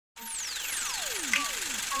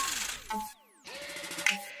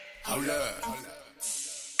hold up.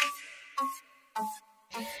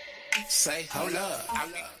 Say, hold up. I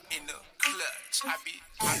be in the clutch. I be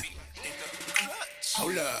in the clutch.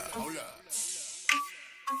 Hold up.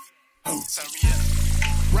 Turn me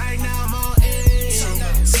up. Right now I'm on edge.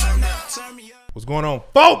 Turn me up. What's going on,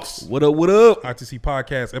 folks? What up? ITC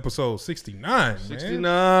Podcast, episode 69.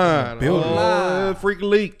 69. Building. Freak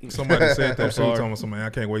leak. Somebody said that too. Told me something. I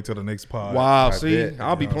can't wait till the next pod. Wow, I see, bet.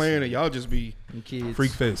 I'll be playing it. Y'all just be kids.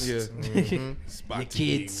 Freak Fest. Yeah. It's about to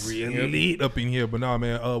be kids. really lit up in here. But nah,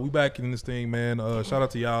 man, we back in this thing, man. Shout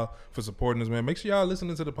out to y'all for supporting us, man. Make sure y'all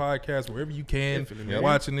listening to the podcast wherever you can.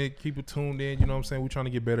 Watching it, keep it tuned in. You know what I'm saying? We're trying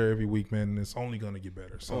to get better every week, man. And it's only going to get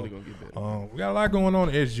better. So, only gonna get better. We got a lot going on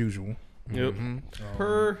as usual. Yep.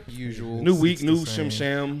 Per usual. New week, the new same.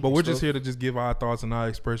 shim. But we're just here to just give our thoughts and our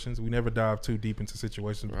expressions. We never dive too deep into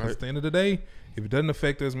situations because at the end of the day, if it doesn't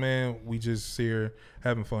affect us, man, we just here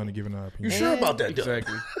having fun and giving our opinion. You sure about that?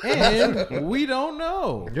 Exactly. And we don't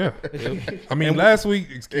know. Yeah. I mean, last week,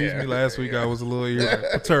 last week I was a little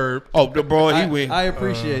perturbed. Oh, the bro, he went I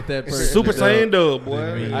appreciate that person. Super Saiyan dub,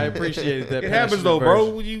 boy. I appreciated that. It happens though,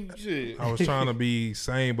 bro. You shit. I was trying to be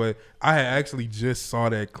sane, but I had actually just saw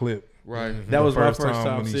that clip. Right. That was my first first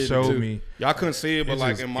time when he seeing showed it too. me. Y'all couldn't see it, but It's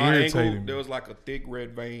like just in my irritating angle, me. there was like a thick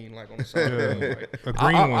red vein like on the side. Yeah. Like, A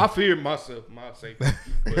green I one. feared myself, my safety.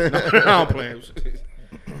 But no, I'm playing.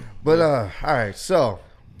 But all right, so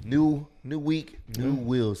new week, new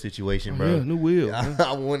wheel situation, bro. Yeah, new wheel.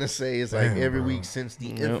 I want to say it's like Damn, every bro. week since the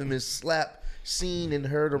infamous slap seen and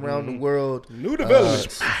heard around the world. New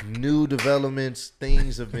developments. New developments.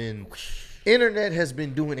 Things have been. Internet has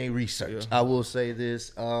been doing a research. I will say this,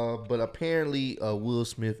 but apparently Will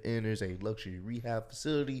Smith enters a luxury rehab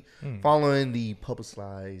facility following the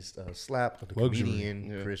publicized slap of the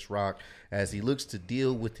comedian Chris Rock as he looks to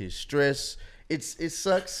deal with his stress. It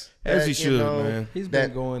sucks. As that, he should, man. He's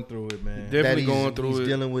been going through it, man. Definitely going through he's it.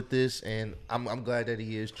 dealing with this, and I'm glad that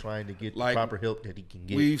he is trying to get the proper help that he can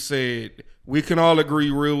get. We've said we can all agree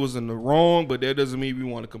Will was in the wrong, but that doesn't mean we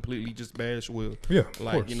want to completely just bash Will. Yeah, of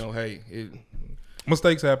like course. you know, hey,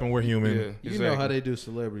 Mistakes happen. We're human. yeah, You exactly. know how they do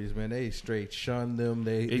celebrities, man. They straight shun them.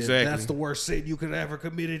 Exactly. That's the worst sin you could ever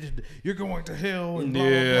committed. You're going to hell. And blah,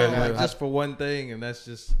 Yeah, blah, blah. Like yeah. just for one thing, and that's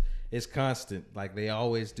just it's constant. Like they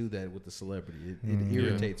always do that with the celebrity. It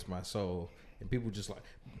irritates my soul, and people just like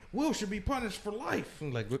Will should be punished for life.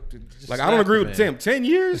 I'm like, look, just Like I don't slap agree the with man. 10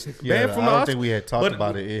 years yeah, banned from I the don't Oscars. think we had talked But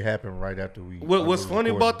about it. It happened right after we. What's funny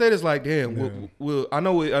about that is like, damn, Yeah. Will I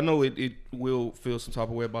know it will feel some type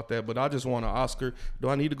of way about that, but I just want an Oscar. Do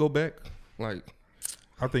I need to go back? Like,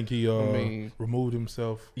 I think he mean- removed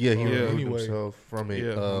himself. Yeah, he removed anyway. himself from it.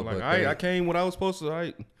 yeah, but like I came when I was supposed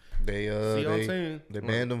to. They See what I'm saying? they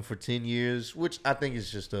banned him for 10 years, which I think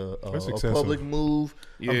is just a That's excessive. public move.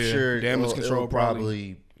 I'm Yeah, sure damage control it'll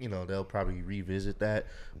probably they'll probably revisit that,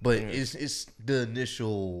 but it's the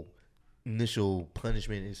initial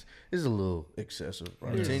punishment is a little excessive,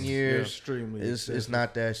 bro. 10 years, extremely It's excessive.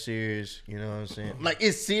 not that serious. You know what I'm saying? Like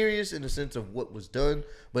it's serious in the sense of what was done,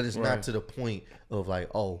 but it's not Right. to the point of like,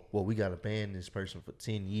 oh, well, we got to ban this person for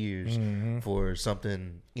 10 years for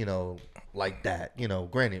something, like that.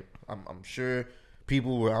 Granted, I'm sure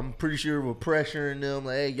I'm pretty sure were pressuring them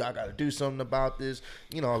like, hey, y'all got to do something about this.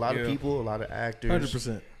 A lot of people, a lot of actors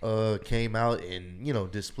 100%. Came out and,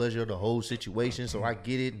 displeasure of the whole situation. So I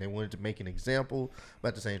get it. And they wanted to make an example. But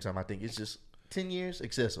at the same time, I think it's just 10 years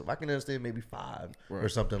excessive. I can understand maybe 5 or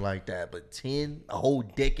something like that. But 10, a whole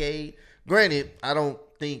decade. Granted, I don't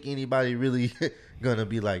think anybody really gonna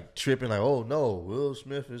be like tripping like, oh no, Will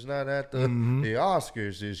Smith is not at the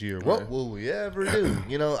Oscars this year. What will we ever do?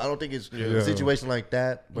 I don't think it's a situation like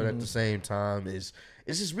that. But at the same time, it's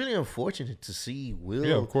just really unfortunate to see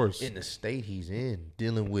Will of course. in the state he's in,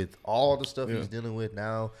 dealing with all the stuff he's dealing with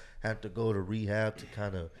now, have to go to rehab to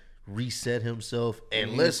kind of reset himself.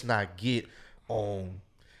 And let's not get on.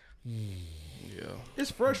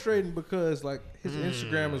 It's frustrating because like his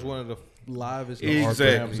Instagram is one of the livest Exactly.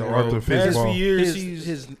 Instagrams Arthur ever. Fitz Past few ball. years,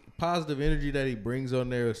 His positive energy that he brings on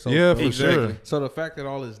there is so Yeah, good. for sure. So the fact that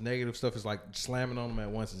all his negative stuff is like slamming on him at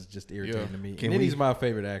once is just irritating to me. Can And then we- he's my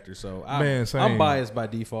favorite actor, so Man, same. I'm biased by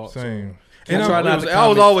default. Same. So And I try I'm- not I to was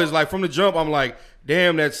comment. always like from the jump. I'm like,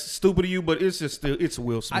 damn, that's stupid of you, but it's just still it's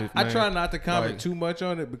Will Smith. I man. try not to comment Like, too much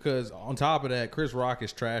on it because on top of that, Chris Rock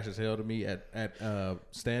is trash as hell to me at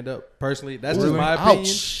stand up. Personally, that's just Really? my opinion.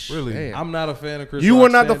 Ouch. Really? Damn. I'm not a fan of Chris. You Rock were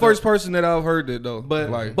not the stand-up, first person that I've heard that though. but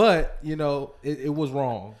like, it was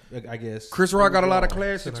wrong. I guess Chris Rock got a lot of Wrong.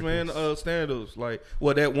 classics, man. Stand-ups like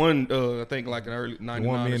that one. I think like in early The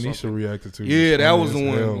 '99 one me or and Nisha something. reacted to. Yeah, that funny was the as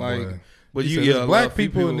one. hell, Like, boy. but He you said, yeah, there's a lot black of few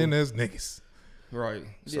people and then there's niggas. Right.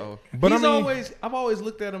 So, but He's I mean, I've always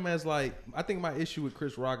looked at him as like, I think my issue with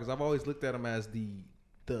Chris Rock is I've always looked at him as the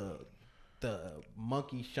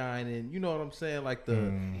monkey shining, you know what I'm saying? Like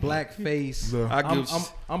the black face.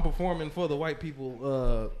 I'm performing for the white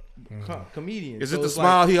people comedian. Is it the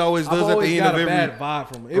smile he always does at the end of every? I've always got a bad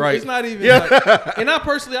vibe from him. Right. It's not even like, and I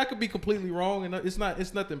personally, I could be completely wrong, and it's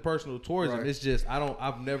nothing personal towards him. It's just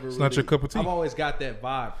I've never. It's not your cup of tea. I've always got that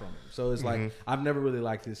vibe from him, so it's like I've never really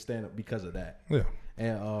liked his stand up because of that. Yeah.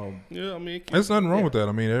 And Yeah, I mean, there's nothing wrong with that.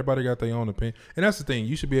 I mean, everybody got their own opinion, and that's the thing.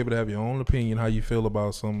 You should be able to have your own opinion, how you feel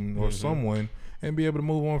about some or someone, and be able to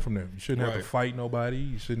move on from there. You shouldn't have to fight nobody.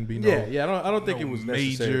 You shouldn't be I don't think it was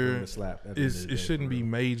necessary for him to slap. It shouldn't be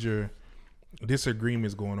major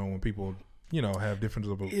disagreements going on when people, have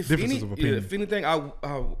differences of opinion. If anything,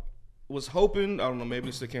 I was hoping, I don't know, maybe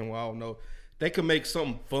it's again, well, I don't know, they could make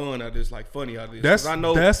something fun out of this, like funny out of this.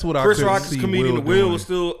 That's what Chris I Rock is see a comedian. Will was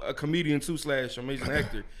still a comedian too / amazing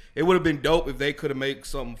actor. It would have been dope if they could have made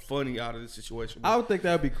something funny out of this situation. I would think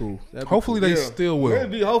that'd be cool. Hopefully they still will.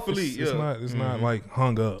 Maybe, hopefully, it's not like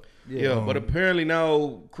hung up. Yeah, but apparently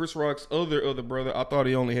now Chris Rock's other brother, I thought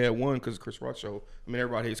he only had one because Chris Rock show. I mean,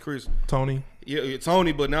 everybody hates Chris. Tony. Yeah,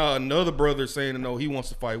 Tony, but now another brother saying no, he wants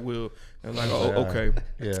to fight Will. And like, okay.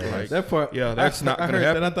 Yeah. Like, that part. Yeah, that's not going to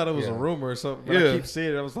happen. And I thought it was a rumor or something. But I keep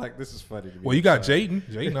seeing it. I was like, this is funny to me. Well, you got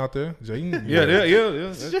Jaden out there. Jaden.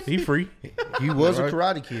 Yeah. He free. He was a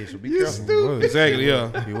karate kid, so be careful. Stupid. Exactly,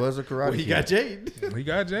 yeah. He was a karate kid. He got Jaden. He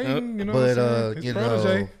got Jaden. You know But, what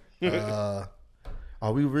I'm saying?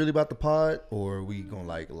 Are we really about the pod, or are we gonna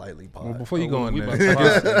lightly pod? Well, before you go in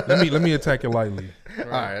there, let me attack it lightly. All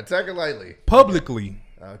right, attack it lightly. Publicly.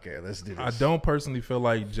 Okay, let's do this. I don't personally feel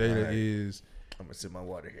like Jada is I'm gonna sip my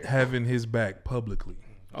water here. having his back publicly.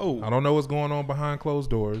 Oh, I don't know what's going on behind closed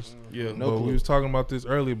doors. Yeah, but we was talking about this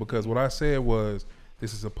earlier because what I said was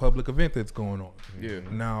this is a public event that's going on. Yeah.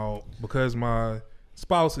 Now, because my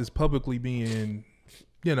spouse is publicly being,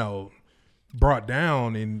 brought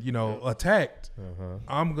down and attacked,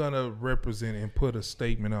 I'm gonna represent and put a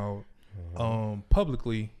statement out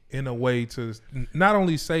publicly in a way to not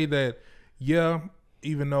only say that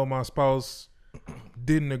even though my spouse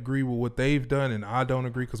didn't agree with what they've done and I don't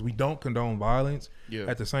agree because we don't condone violence,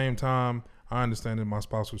 at the same time I understand that my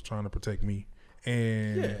spouse was trying to protect me,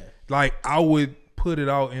 and like I would put it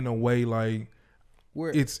out in a way like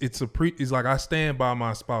it's like I stand by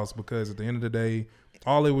my spouse because at the end of the day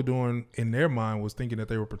all they were doing in their mind was thinking that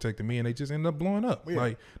they were protecting me, and they just ended up blowing up.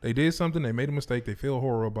 Like they did something, they made a mistake, they feel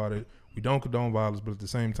horror about it. We don't condone violence, but at the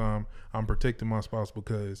same time, I'm protecting my spouse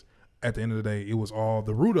because at the end of the day,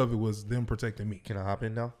 the root of it was them protecting me. Can I hop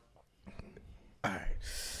in now? All right.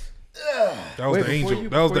 That was the angel.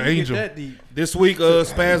 That was the angel. This week,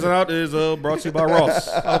 Spazzing Out is brought to you by Ross.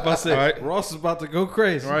 I was about to say, Ross is about to go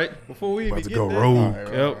crazy. All right. Before we even About to get go there, rogue.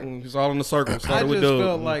 Yep, it's all in the circle. I Started just with Doug.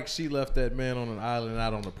 felt like she left that man on an island, and I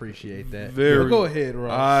don't appreciate that. Very. Go ahead,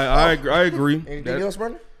 Ross. I agree. Anything else,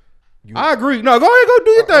 Brandon? I agree. No, go ahead, go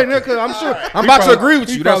do your thing, because I'm sure I'm about to agree with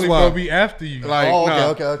you. That's why. Gonna be after you. Like,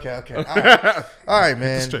 Okay. All right,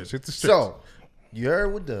 man. Hit the stretch. So, you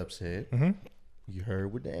heard what Dub said. Mm-hmm. You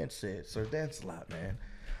heard what Dan said. So, thanks a lot, man.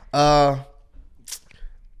 I'm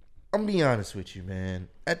gonna be honest with you, man.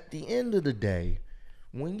 At the end of the day,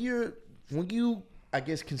 when you, I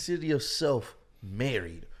guess, consider yourself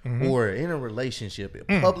married or in a relationship,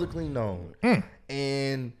 publicly known,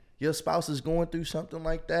 and your spouse is going through something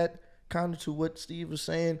like that, kind of to what Steve was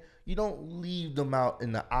saying, you don't leave them out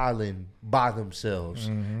in the island by themselves.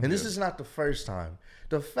 And this is not the first time.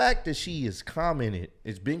 The fact that she has commented,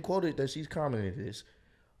 it's been quoted that she's commented this,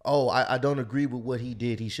 I don't agree with what he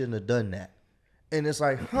did. He shouldn't have done that. And it's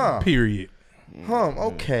like, Period.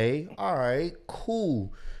 Okay. All right.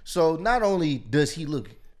 Cool. So not only does he look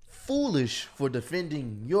foolish for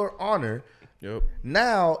defending your honor,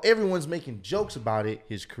 now everyone's making jokes about it.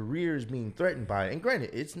 His career is being threatened by it. And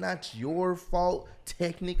granted, it's not your fault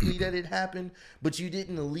technically that it happened, but you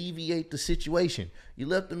didn't alleviate the situation. You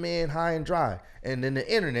left the man high and dry. And then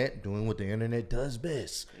the internet, doing what the internet does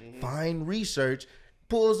best, find research,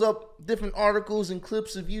 pulls up different articles and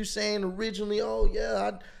clips of you saying originally,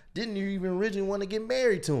 I didn't even originally want to get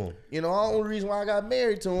married to him. The only reason why I got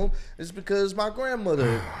married to him is because my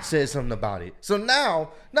grandmother said something about it. So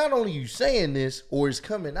now, not only you saying this, or it's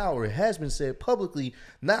coming out, or it has been said publicly,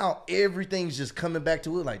 now everything's just coming back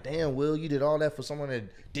to it like, damn, Will, you did all that for someone that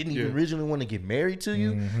didn't even originally want to get married to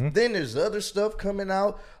you. Then there's other stuff coming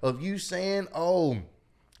out of you saying,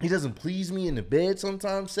 he doesn't please me in the bed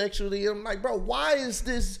sometimes sexually. I'm like, bro, why is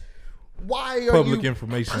this Why are public you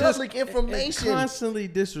information? public information? And constantly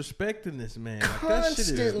disrespecting this man. Like, that shit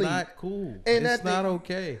is not cool. And it's not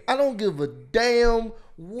okay. I don't give a damn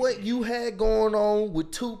what you had going on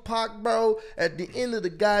with Tupac, bro. At the end of the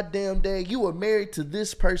goddamn day, you were married to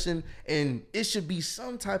this person, and it should be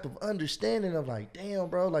some type of understanding of like, damn,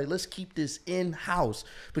 bro, like let's keep this in house,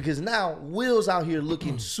 because now Will's out here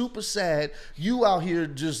looking super sad. You out here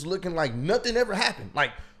just looking like nothing ever happened.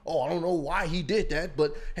 Like, oh, I don't know why he did that,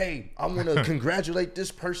 but hey, I want to congratulate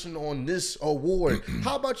this person on this award.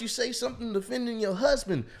 How about you say something defending your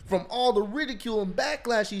husband from all the ridicule and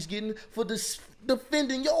backlash he's getting for this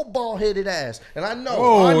defending your bald-headed ass? And I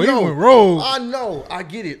know, he went rogue. I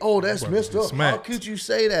get it. Oh, that's messed up. How could you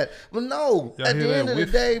say that? But no, at the end of the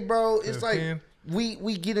day, bro, it's like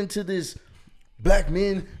we get into this black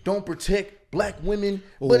men don't protect black women,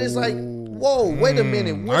 but it's like, whoa, wait a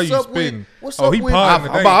minute, what's up with? I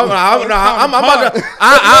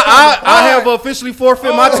have officially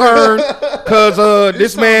forfeit my turn because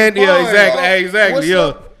this man,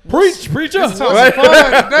 exactly. Preacher.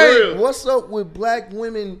 What's up with black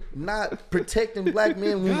women not protecting black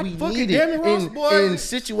men when we need it in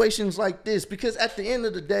situations like this? Because at the end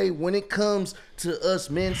of the day, when it comes to us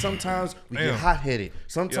men, sometimes we get hot-headed.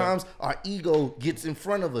 Sometimes our ego gets in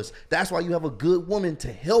front of us. That's why you have a good woman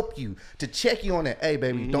to help you, to check you on that. Hey,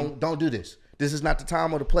 baby, don't do this. This is not the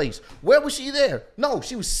time or the place. Where was she there? No,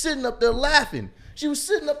 she was sitting up there laughing. She was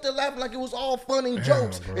sitting up there laughing like it was all fun and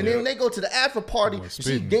jokes. Bro, and then when they go to the after party,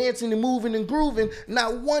 she dancing and moving and grooving.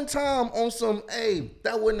 Not one time on some, hey,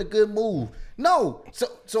 that wasn't a good move. No.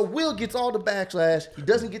 So Will gets all the backlash. He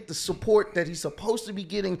doesn't get the support that he's supposed to be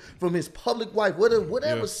getting from his public wife.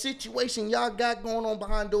 Whatever situation y'all got going on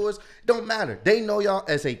behind doors, don't matter. They know y'all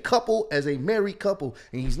as a couple, as a married couple,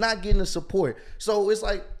 and he's not getting the support. So it's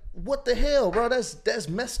like, what the hell, bro? That's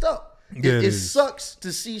messed up. It sucks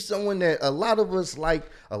to see someone that a lot of us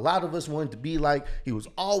wanted to be like. He was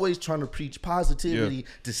always trying to preach positivity.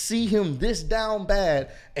 To see him this down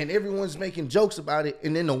bad and everyone's making jokes about it,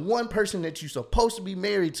 and then the one person that you're supposed to be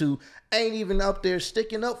married to ain't even up there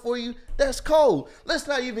sticking up for you, that's cold. Let's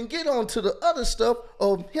not even get on to the other stuff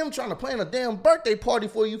of him trying to plan a damn birthday party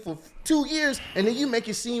for you for 2 years, and then you make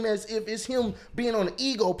it seem as if it's him being on an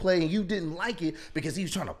ego play and you didn't like it because he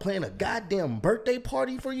was trying to plan a goddamn birthday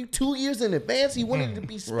party for you 2 years in advance. He wanted it to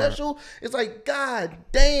be special. Right. It's like, god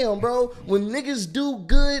damn, bro. When niggas do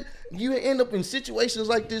good, you end up in situations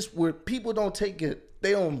like this where people don't take it.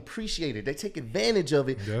 They don't appreciate it. They take advantage of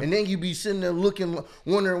it. Yeah. And then you be sitting there looking,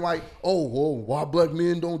 wondering like, oh, whoa, why black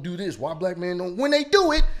men don't do this? Why black men don't? When they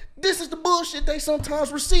do it, this is the bullshit they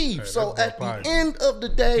sometimes receive. Hey, so at the end of the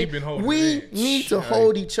day, we need to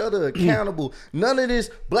hold each other accountable. None of this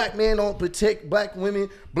black men don't protect black women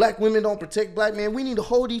don't protect black men. We need to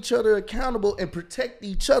hold each other accountable and protect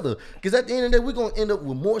each other. Because at the end of the day, we're going to end up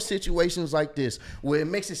with more situations like this where it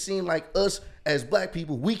makes it seem like us as black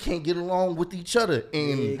people, we can't get along with each other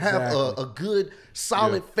and have a good,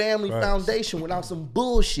 solid family foundation without some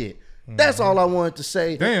bullshit. That's all I wanted to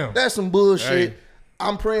say. Damn. That's some bullshit. Hey.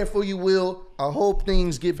 I'm praying for you, Will. I hope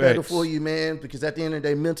things get better for you, man, because at the end of the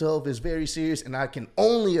day, mental health is very serious, and I can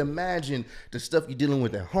only imagine the stuff you're dealing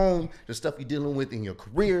with at home, the stuff you're dealing with in your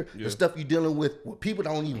career, the stuff you're dealing with people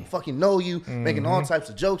that don't even fucking know you, making all types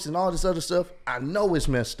of jokes and all this other stuff. I know it's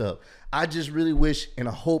messed up. I just really wish and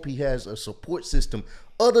I hope he has a support system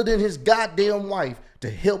other than his goddamn wife to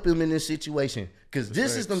help him in this situation. Because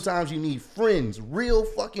this is sometimes you need friends, real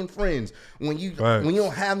fucking friends. When you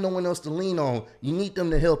don't have no one else to lean on, you need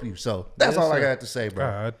them to help you. So that's all I got to say, bro.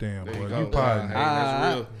 God damn, boy. You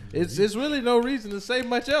potting. It's really no reason to say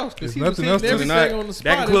much else because he was nothing hitting else everything on the spot.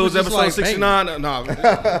 That concludes episode like, 69. No.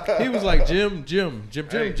 He was like, Jim.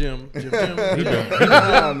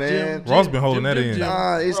 Nah, man. Ross been holding that in.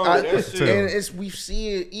 And we see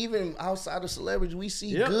it even outside of celebrities. We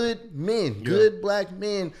see good men, good black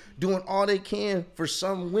men doing all they can for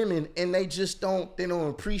some women, and they don't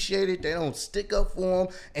appreciate it. They don't stick up for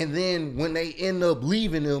them. And then when they end up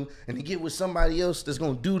leaving them and they get with somebody else that's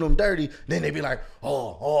gonna do them dirty, then they be like,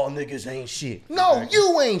 oh, all niggas ain't shit. No,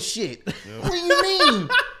 you ain't shit. What do you mean?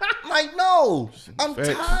 Like, no, I'm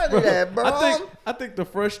tired of that, bro. I think the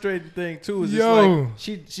frustrating thing too is like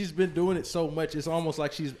she's been doing it so much. It's almost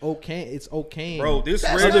like she's okay. It's okay, bro. This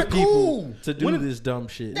that's red people to do this dumb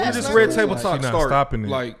shit. When did this red table talk start? Stopping it.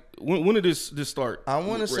 Like, when did this start? I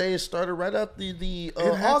want to say it started right after the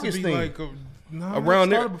August thing. Like, no,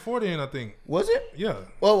 around it started before then, I think. Was it? Yeah.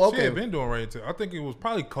 Oh, okay. She had been doing right until I think it was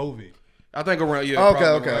probably COVID. I think around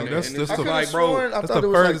Okay. That's the furthest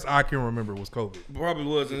furthest I can remember was COVID. Probably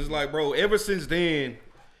was, and it's like, bro, ever since then,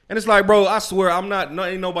 and it's like, bro, I swear,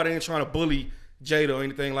 ain't nobody ain't trying to bully Jada or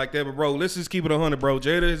anything like that, but bro, let's just keep it 100, bro.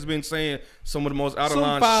 Jada has been saying some of the most out of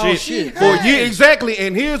line shit for years. Exactly.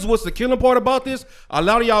 And here's what's the killing part about this. A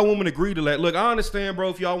lot of y'all women agree to that. Look, I understand, bro,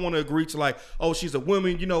 if y'all want to agree to like, oh, she's a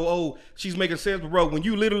woman, you know, oh, she's making sense, but bro, when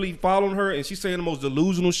you literally following her and she's saying the most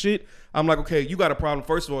delusional shit, I'm like, okay, you got a problem.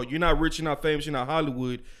 First of all, you're not rich, you're not famous, you're not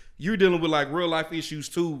Hollywood. You're dealing with like real life issues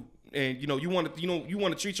too. And you know, you want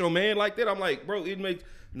to treat your man like that. I'm like, bro, it makes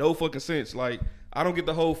no fucking sense. Like, I don't get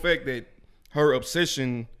the whole fact that her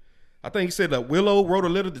obsession. I think he said that Willow wrote a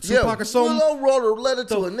letter to Tupac or something. Willow wrote a letter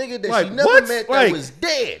to a nigga that like, she never met that was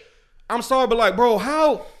dead. I'm sorry, but like, bro,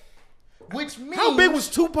 how big was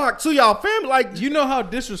Tupac to y'all family? Like, you know how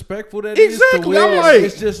disrespectful that is to Will? I'm like,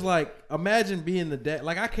 it's just like, imagine being the dad.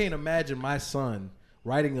 Like, I can't imagine my son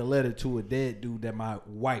writing a letter to a dead dude that my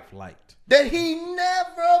wife liked. That he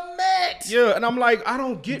never met. Yeah, and I'm like, I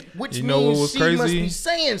don't get. Which you know means what was she crazy? Must be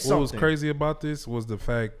saying something. What was crazy about this was the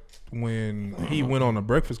fact when he went on the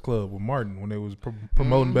Breakfast Club with Martin when they was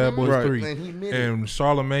promoting Bad Boys 3, and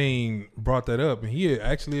Charlamagne brought that up, and he had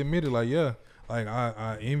actually admitted, like, yeah, like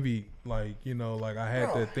I envy, like, you know, like I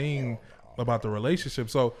had that thing about the relationship.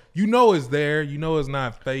 So you know it's there, you know it's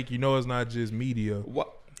not fake, you know it's not just media.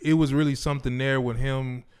 What? It was really something there with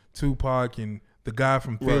him, Tupac, and the guy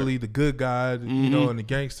from Philly, the good guy, you know, and the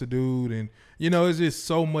gangster dude, and you know, it's just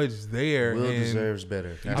so much there. Will deserves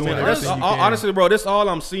better. I mean, honestly, bro, that's all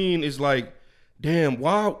I'm seeing is like, damn,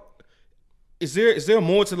 why is there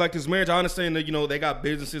more to like this marriage? I understand that, you know, they got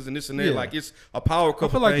businesses and this and that, like it's a power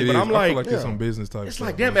couple like thing, but I'm like, I feel like it's some business type. It's stuff,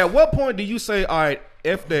 like, damn, at what point do you say, all right,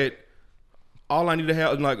 F that? All I need to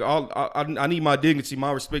have, like, I need my dignity,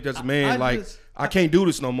 my respect as a man. I can't do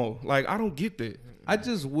this no more. Like, I don't get that. I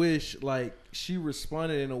just wish, like, she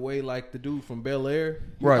responded in a way like the dude from Bel Air.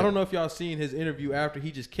 Right. I don't know if y'all seen his interview after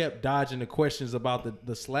he just kept dodging the questions about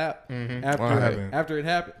the slap after it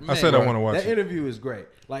happened. Man, I said I want to watch that interview is great.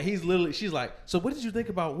 Like, she's like, so what did you think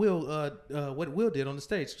about Will? What Will did on the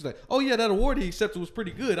stage? She's like, oh yeah, that award he accepted was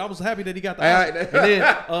pretty good. I was happy that he got the Oscar.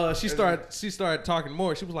 And then she started talking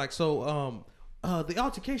more. She was like, so the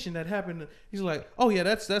altercation that happened, he's like, oh yeah,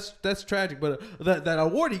 that's tragic, but that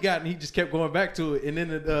award he got, and he just kept going back to it, and then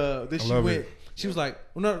she was like,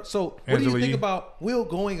 well, no, so what do you think about Will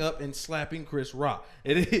going up and slapping Chris Rock?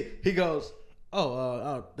 And he goes,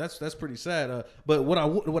 that's pretty sad, but what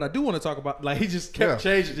I do want to talk about, like, he just kept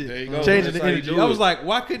changing the energy. I was like,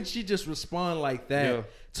 why couldn't she just respond like that,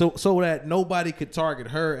 so that nobody could target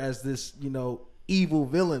her as this, you know, evil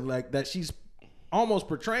villain, like that she's almost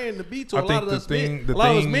portraying to be to a lot of us men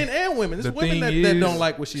and women. There's women that don't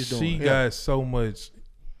like what she's doing. She got so much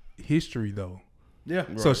history though. Yeah.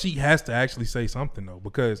 Right. So she has to actually say something though,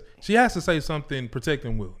 because she has to say something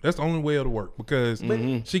protecting Will. That's the only way it'll work, because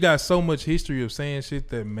she got so much history of saying shit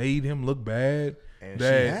that made him look bad. And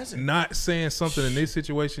that not saying something in this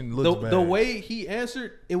situation looks bad. The way he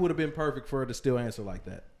answered, it would have been perfect for her to still answer like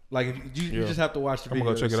that. Like, you just have to watch the video.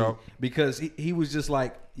 I'm gonna go check it out, because he was just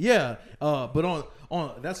like, yeah, but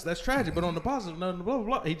on that's tragic, but on the positive, blah blah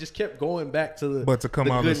blah. He just kept going back to the. But to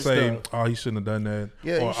come out and say, stuff. oh, he shouldn't have done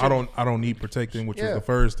that, or I don't need protecting, which was the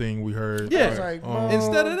first thing we heard. Yeah, like,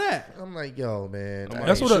 instead of that, I'm like, yo, man,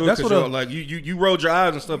 that's what like you rolled your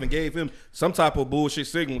eyes and stuff and gave him some type of bullshit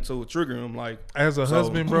signal to trigger him. Like, as a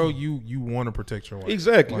husband, bro, you want to protect your wife.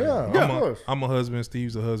 Exactly. Like, of course. I'm a husband.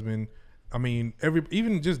 Steve's a husband. I mean,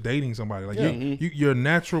 even just dating somebody, like your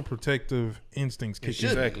natural protective instincts kick in.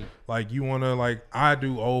 Exactly. Like, you want to, like, I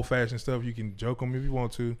do old fashioned stuff. You can joke them if you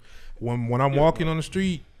want to. When I'm walking on the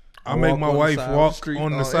street, I make my wife walk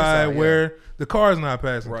on the side where the car's not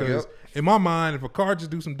passing. Because in my mind, if a car just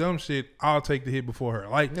do some dumb shit, I'll take the hit before her.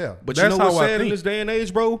 Like, but that's you know what's sad in this day and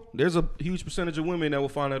age, bro? There's a huge percentage of women that will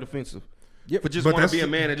find that offensive. For just want to be a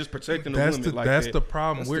man and just protecting the women like that. That's the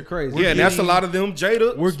problem. We're crazy. And that's a lot of them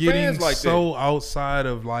Jada. We're getting like so outside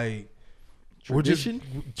of like tradition.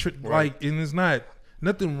 Like, and it's not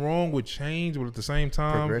nothing wrong with change, but at the same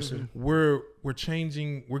time, we're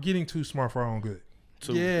changing. We're getting too smart for our own good.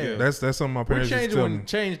 That's something my parents used to tell me.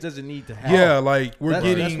 Change doesn't need to happen. Yeah, like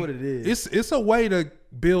that's what it is. It's a way to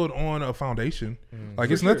build on a foundation. Like,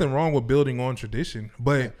 it's nothing wrong with building on tradition,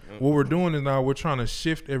 but what we're doing is now we're trying to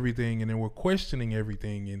shift everything, and then we're questioning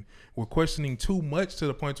everything, and we're questioning too much to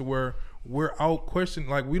the point to where we're out questioning.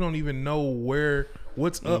 Like, we don't even know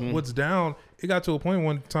what's up, what's down. It got to a point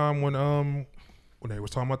one time when they was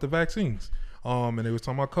talking about the vaccines, and they was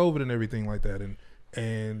talking about COVID and everything like that,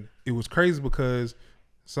 and it was crazy because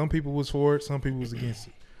some people was for it, some people was against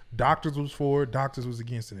it. Doctors was for it, doctors was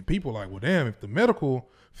against it. And people like, well, damn, if the medical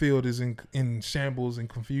field is in shambles and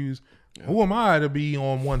confused, who am I to be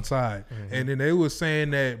on one side? And then they was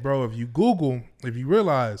saying that, bro, if you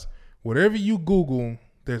realize whatever you Google,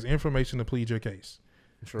 there's information to plead your case.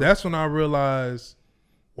 Sure. That's when I realized,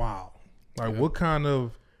 wow, like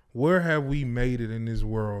where have we made it in this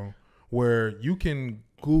world where you can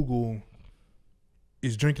Google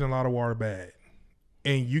is drinking a lot of water bad,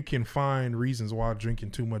 and you can find reasons why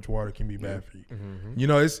drinking too much water can be bad for you. Mm-hmm. You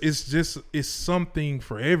know, it's something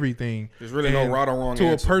for everything. There's really no right or wrong to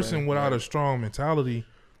answer, a person man. without a strong mentality.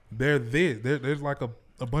 There's like a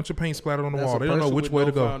bunch of paint splattered on the wall. They don't know which way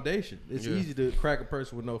to go. Foundation. It's easy to crack a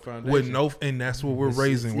person with no foundation. And that's what we're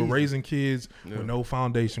raising. We're raising kids with no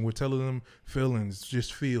foundation. We're telling them feelings,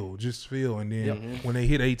 just feel. And then when they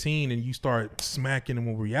hit 18 and you start smacking them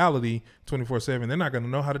with reality 24/7, they're not gonna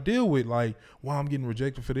know how to deal with like, wow, I'm getting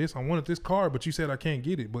rejected for this. I wanted this car, but you said I can't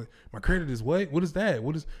get it. But my credit is what? What is that?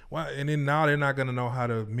 What is why? And then now they're not gonna know how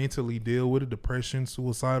to mentally deal with it. Depression,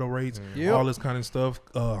 suicidal rates, all this kind of stuff,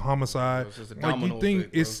 homicide. Like you think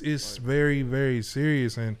it's very, very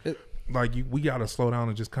serious, and we gotta slow down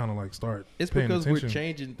and just kind of like start. It's because we're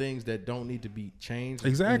changing things that don't need to be changed.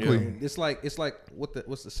 Exactly. You know? It's like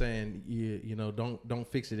what's the saying? You know, don't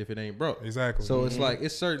fix it if it ain't broke. Exactly. So it's like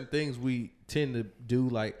it's certain things we tend to do,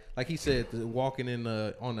 like he said, walking on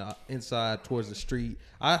the inside towards the street.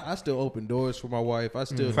 I still open doors for my wife. I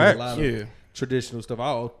still do a lot of traditional stuff.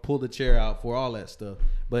 I'll pull the chair out for all that stuff,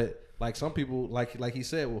 but. Like some people, like he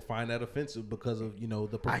said, will find that offensive because of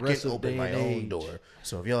the progressive day and age. I can open my own door.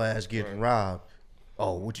 So if your ass getting robbed,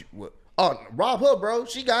 what? Oh, rob her, bro.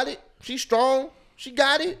 She got it. She's strong. She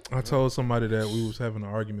got it. I told somebody that we was having an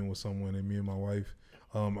argument with someone, and me and my wife.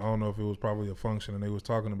 I don't know if it was probably a function, and they was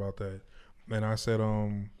talking about that. And I said,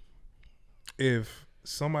 if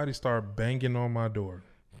somebody start banging on my door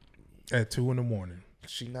at 2 a.m,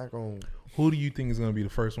 she not gonna. Who do you think is going to be the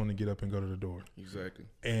first one to get up and go to the door? Exactly.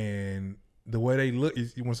 And the way they look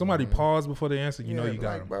is when somebody pause before they answer, you know you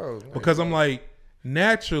got them. Bro, because I'm like,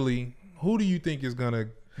 naturally, who do you think is going to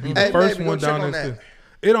be the first one down this?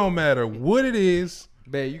 It don't matter what it is.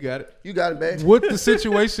 Babe, you got it. You got it, babe. What the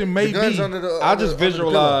situation may be. I just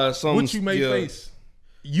visualize something. What you may face.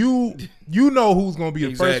 You know who's going to be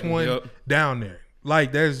the first one down there.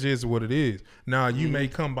 Like, that's just what it is. Now, you may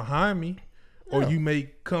come behind me. Or you may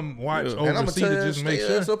come watch oversee to just make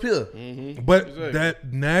sure. Up here. But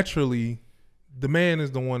that naturally, the man is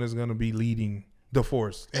the one that's going to be leading the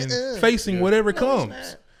force and facing whatever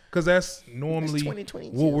comes. Because that's normally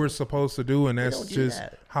what we're supposed to do. And that's just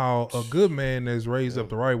how a good man that's raised up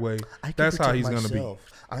the right way, that's how he's going to be.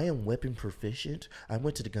 I am weapon proficient. I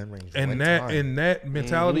went to the gun range and that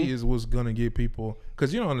mentality is what's going to get people.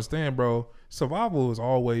 Because you don't understand, bro. Survival is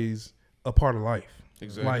always a part of life.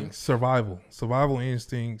 Exactly. Like survival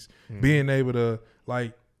instincts, being able to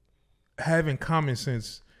like having common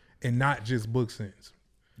sense and not just book sense.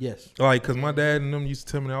 Yes. Like, cause my dad and them used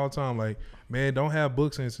to tell me that all the time, like, man, don't have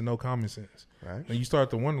book sense and no common sense. Right. And you start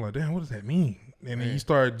to wonder, like, damn, what does that mean? And then you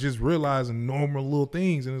start just realizing normal little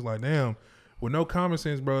things, and it's like, damn, with no common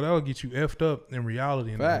sense, bro, that'll get you effed up in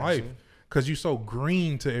reality and in life, cause you're so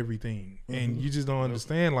green to everything, and you just don't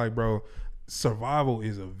understand, like, bro. Survival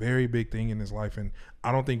is a very big thing in this life, and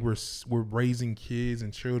I don't think we're raising kids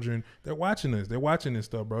and children. They're watching us. They're watching this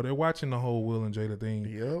stuff, bro. They're watching the whole Will and Jada thing.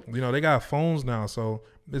 Yep. You know, they got phones now, so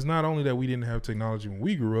it's not only that we didn't have technology when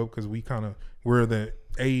we grew up because we kind of were the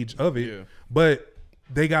age of it, but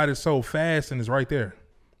they got it so fast and it's right there.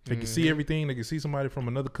 They can see everything. They can see somebody from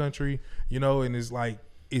another country, you know, and it's like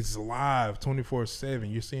it's live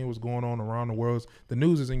 24/7. You're seeing what's going on around the world. The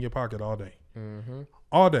news is in your pocket all day,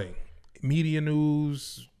 all day. Media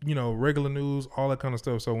news, you know, regular news, all that kind of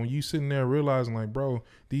stuff. So when you sitting there realizing like, bro,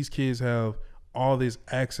 these kids have all this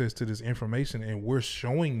access to this information and we're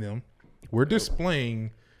showing them, we're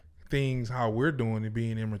displaying things how we're doing and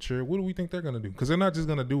being immature. What do we think they're going to do? Because they're not just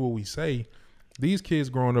going to do what we say. These kids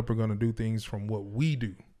growing up are going to do things from what we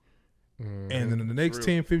do. And in the next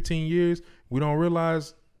 10, 15 years, we don't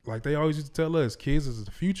realize, like they always used to tell us, kids is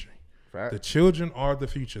the future. The children are the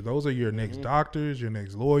future. Those are your next doctors, your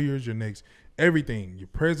next lawyers, your next everything, your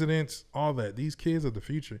presidents, all that. These kids are the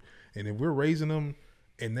future. And if we're raising them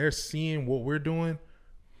and they're seeing what we're doing,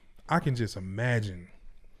 I can just imagine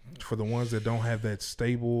for the ones that don't have that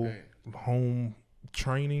stable home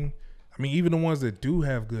training. I mean, even the ones that do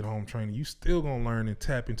have good home training, you still gonna learn and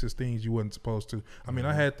tap into things you wasn't supposed to. I mean,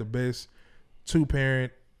 I had the best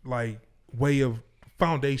 2-parent like way of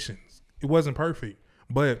foundations. It wasn't perfect,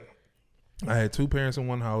 but I had 2 parents in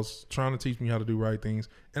one house trying to teach me how to do right things.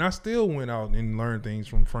 And I still went out and learned things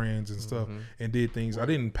from friends and stuff and did things. I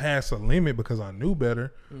didn't pass a limit because I knew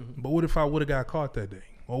better. But what if I would have got caught that day?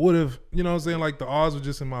 Or what if, you know what I'm saying, like the odds were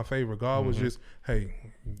just in my favor. God was just, hey,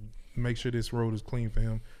 make sure this road is clean for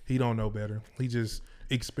him. He don't know better. He just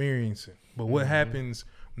experiencing. But what happens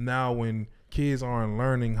now when kids aren't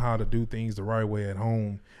learning how to do things the right way at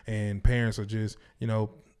home, and parents are just,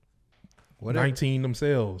 19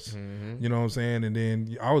 themselves. You know what I'm saying? And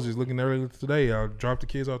then I was just looking earlier today. I dropped the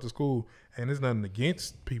kids off to school, and there's nothing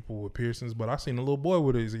against people with piercings, but I seen a little boy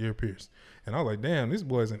with his ear pierced, and I was like, damn, this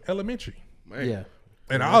boy's in elementary. Man. Yeah.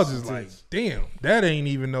 And I was just like, damn, that ain't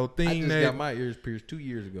even no thing. I just got my ears pierced 2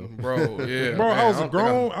 years ago. Bro, yeah. Bro, man, I was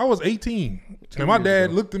grown. I was 18. And my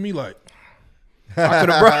dad looked at me like, I could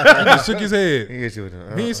have he just shook his head. He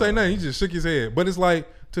He ain't say nothing. He just shook his head. But it's like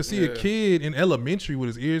to see a kid in elementary with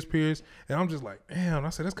his ears pierced, and I'm just like, damn. I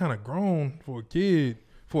said that's kind of grown for a kid,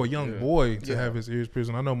 for a young boy to have his ears pierced.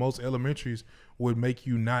 And I know most elementaries would make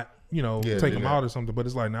you not, take them out or something. But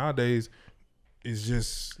it's like nowadays,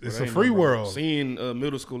 it's a free world. Seeing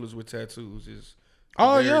middle schoolers with tattoos is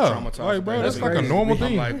traumatizing. Like, bro, that's like a normal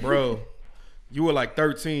thing. I'm like, bro, you were like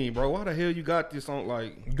 13, bro. Why the hell you got this on?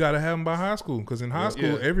 Like, you gotta have them by high school, because in high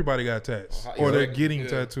school everybody got tats, or they're getting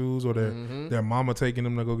tattoos, or their mama taking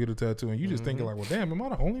them to go get a tattoo, and you just thinking like, well, damn, am I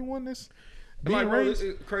the only one that's being raised?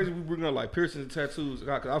 It's crazy we bring up like piercings and tattoos.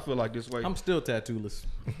 I feel like this way. I'm still tattooless.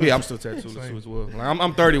 Yeah, I'm still tattooless too as well. Like,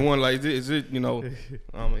 I'm 31. Like, is it I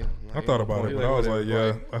mean, I thought about it, but I was like,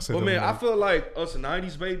 yeah. I said, well, man, I feel like us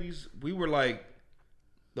 90s babies, we were like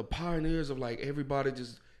the pioneers of like everybody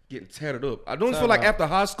just getting tatted up. I don't feel like after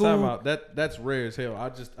high school. That's rare as hell. I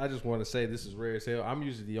just want to say this is rare as hell. I'm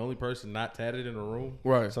usually the only person not tatted in a room.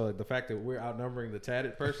 Right. So like, the fact that we're outnumbering the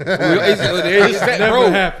tatted person, it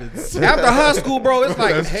never happens. After high school, bro, it's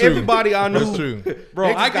like everybody I knew. That's true.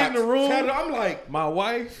 Bro, I get in the room. Tatted. I'm like, my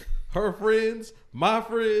wife, her friends, my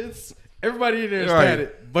friends, everybody in there is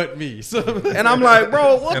tatted, but me. So, and I'm like,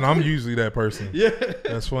 bro, what? And I'm usually that person. Yeah,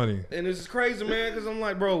 that's funny. And it's crazy, man, because I'm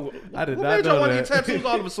like, bro, I did what not made know y'all want to that. get tattoos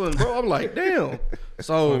all of a sudden, bro? I'm like, damn.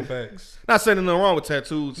 So, facts. not saying nothing wrong with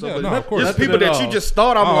tattoos. So, Yeah, no, of course. just people that you just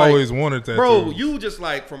thought, I'm I like, always wanted tattoos. bro, you just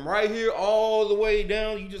like from right here all the way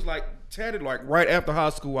down, you just like tatted like right after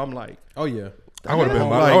high school. I'm like, oh yeah. I would have been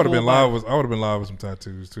live. I would have been live with some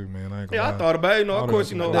tattoos too, man. I ain't gonna lie. I thought about it. Of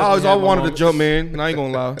course, I always wanted to jump, man. And I ain't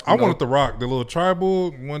gonna lie. I wanted the rock, the little tribal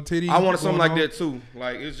one titty. I wanted something like that too.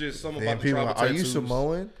 Like, it's just something about the people tribal are tattoos. you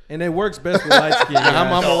Samoan? And it works best with light skin.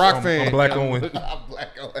 I'm a rock fan. I'm black on. I'm black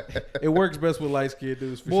on. It works best with light skinned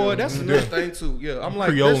dudes for Boy, sure. that's another thing too. Yeah, I'm like,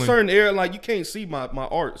 Creoling. there's certain area like you can't see my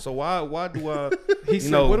art. So why do I? He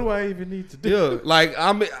said, what do I even need to do? Yeah, like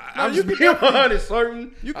I'm just being honest.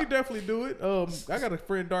 Certain. You can definitely do it. I got a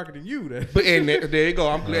friend darker than you. But and there you go.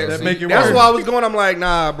 I'm glad. That See, make it that's worse. why I was going. I'm like,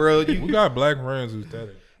 nah, bro. We got black friends who's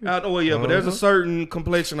tatted. But there's a certain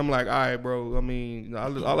complexion. I'm like, all right, bro. I mean,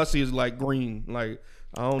 all I see is like green. Like,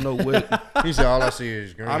 I don't know what. He said all I see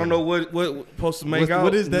is green. I don't know what supposed to make out.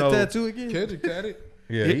 What is that tattoo again? Kedrick tatted.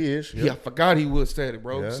 Yeah, he is. Yeah, I forgot he was tatted,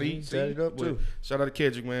 bro. Yeah, see, he tatted up Well, too. shout out to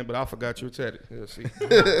Kedrick, man, but I forgot you were tatted. Yeah, see.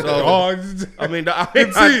 Oh, I mean,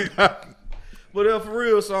 but for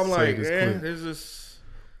real, so I'm like, man, there's just,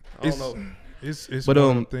 I don't know. It's But, one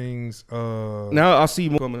of them things. Now I see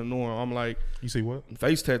more coming to norm. I'm like, you see what?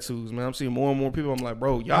 face tattoos, man. I'm seeing more and more people. I'm like,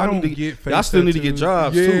 bro, I y'all don't need to get face y'all still need to get tattoos.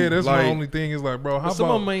 jobs Yeah, too. that's like, my only thing. Is like, bro, how Some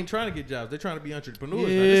of about them ain't trying to get jobs. They're trying to be entrepreneurs.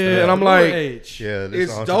 Yeah, and I'm like, Yeah,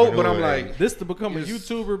 this it's dope, but I'm entrepreneur like, age. This to become a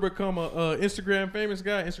YouTuber, become a Instagram famous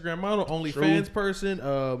guy, Instagram model, OnlyFans person.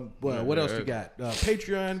 What else you got?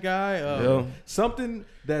 Patreon guy. Something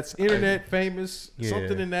that's internet famous. Yeah.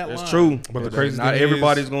 Something in that line. it's true. But the crazy not thing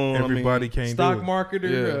everybody's is, going. everybody can't Stock do it.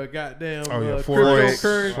 marketer, goddamn, Forex.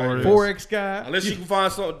 Forex guy. Unless you can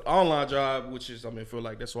find some online job, which is, I mean, I feel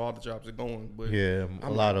like that's where all the jobs are going. But Yeah, a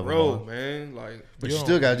I'm lot like, of bro, them. man, like, But you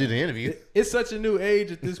still got to do the interview. It's such a new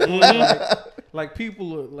age at this point. like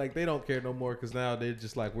people are like, they don't care no more because now they're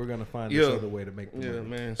just like, we're gonna find this other way to make the money.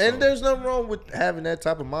 man. And there's nothing wrong with having that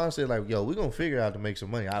type of mindset. Like, yo, we're gonna figure out to make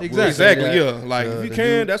some money. I will say exactly, that, yeah. Like, if you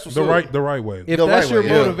can, that's what's up. The right way. If The that's right your way,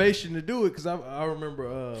 yeah. motivation to do it, because I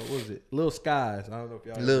remember, what was it, Lil Skies? I don't know if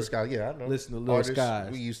y'all Lil ever Sky, yeah, I know. listen to Lil Artists,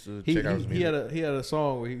 Skies. We used to He check out his music. he had a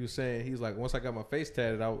song where he was saying, he's like, once I got my face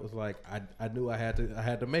tatted, I was like, I knew I had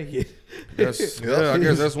to make it. That's, I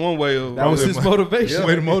guess that's one way of. That was his motivation.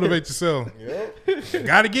 Way to motivate yourself.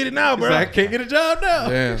 Got to get it now, bro. I can't get a job now.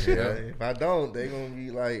 Damn. Yeah, if I don't, they gonna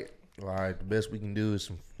be like, all right, the best we can do is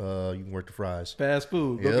some. You can work the fries. Fast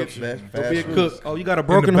food. Go Yep, go be a food. cook. Oh, you got a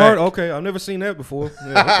broken heart? Okay, I've never seen that before.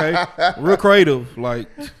 Yeah, okay, real creative. Like,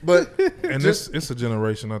 But And it's a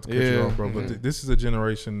generation, not to cut you off, bro, but this is a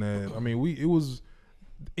generation that, I mean,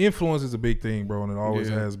 influence is a big thing, bro, and it always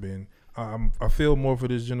has been. I feel more for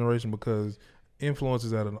this generation because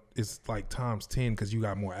influences it's like times 10 because you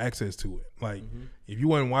got more access to it. Like if you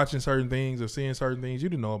wasn't watching certain things or seeing certain things, you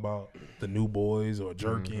didn't know about the New Boys or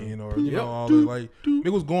Jerkin or you know all that. Like it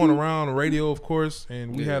was going around the radio, of course,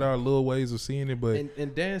 and we had our little ways of seeing it. But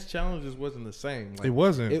and dance challenges wasn't the same. Like, it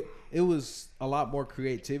wasn't. It was a lot more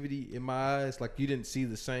creativity in my eyes. Like you didn't see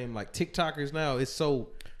the same. Like TikTokers now, it's so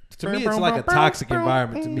to me it's like a toxic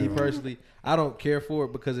environment. To me personally, I don't care for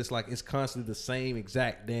it because it's like it's constantly the same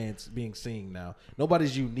exact dance being seen now.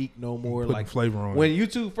 Nobody's unique no more. Putting like flavor on when it.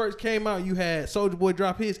 YouTube first came out, you had Soulja Boy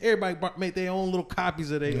drop his. Everybody made their own little copies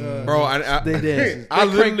of their bro. I dances. I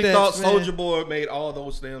literally thought Soulja Boy made all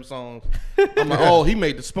those damn songs. I'm like, oh, he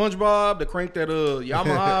made the SpongeBob, the crank that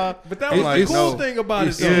Yamaha. But that was the cool thing about it.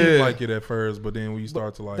 It seemed like it at first, but then when you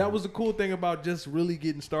start to like that was the cool thing about just really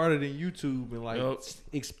getting started in YouTube and like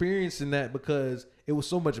experiencing that because it was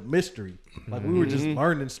so much mystery. Like we were just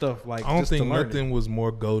learning stuff. Like I don't think nothing was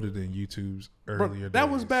more goated than YouTube's earlier. That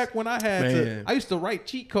was back when I had I used to write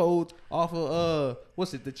cheat codes off of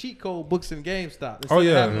the cheat code books in GameStop. Oh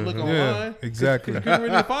yeah, having to look online. Exactly. You couldn't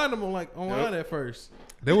really find them online at first.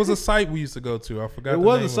 There was a site we used to go to. I forgot. It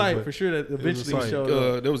was a site for sure that eventually showed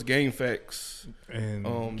up. There was Game Facts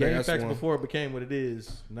and Game Facts before it became what it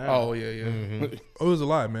is now. Oh yeah. It was a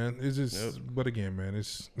lot, man. It's just, but again, man,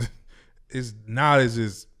 it's not as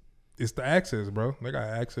just. It's the access, bro. They got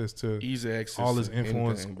access to easy access, all this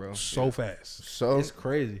influence anything, bro. So fast. So it's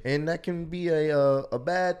crazy, and that can be a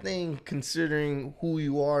bad thing considering who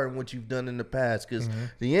you are and what you've done in the past. Because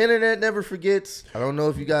the internet never forgets. I don't know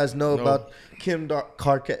if you guys know about Kim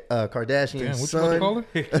Kardashian's son. What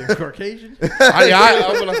you Caucasian?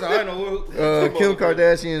 I know. Kim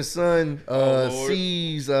Kardashian's son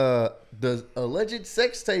sees the alleged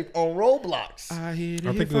sex tape on Roblox. I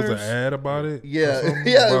think it was an ad about it. Yeah,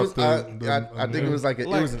 yeah. It was. I think it was like it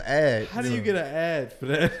was an ad. How do you get an ad for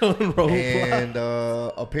that on Roblox? And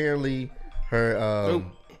apparently,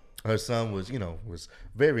 her son was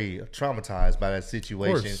very traumatized by that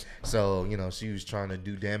situation. So she was trying to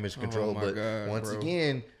do damage control. But once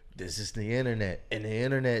again, this is the internet, and the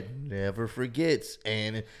internet never forgets.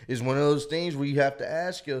 And it's one of those things where you have to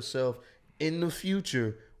ask yourself in the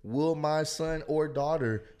future. Will my son or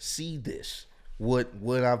daughter see this? What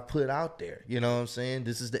I've put out there? You know what I'm saying?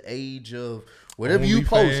 This is the age of whatever you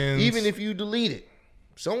post, even if you delete it,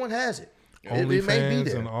 someone has it. It may be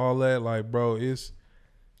there. And all that, like, bro,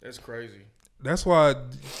 that's crazy. That's why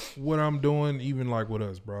what I'm doing, even like with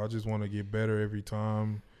us, bro, I just want to get better every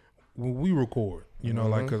time when we record. You know,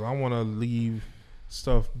 like, cause I want to leave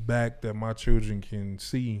stuff back that my children can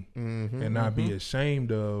see and not be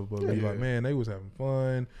ashamed of, but be like, man, they was having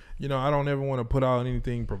fun. I don't ever want to put out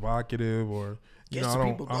anything provocative or I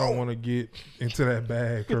don't want to get into that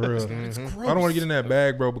bag for real. I don't want to get in that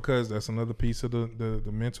bag, bro, because that's another piece of the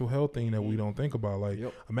mental health thing that we don't think about. Like,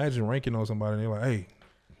 imagine ranking on somebody and they're like, hey,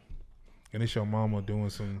 and it's your mama doing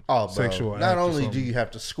some sexual act. Not only do you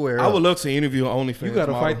have to square up. I would love to interview an OnlyFans. You got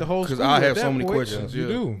to fight the whole school. Because I have so many questions. You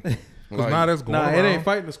do. Because now that's going around. It ain't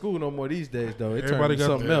fighting the school no more these days, though. Everybody got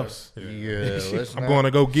something else. I'm going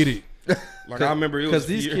to go get it. Like I remember it was because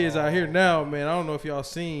these kids out here now, man. I don't know if y'all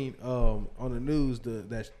seen on the news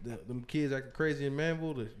them kids acting crazy in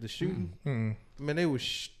Manville, the shooting. Man, they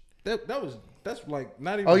was that's like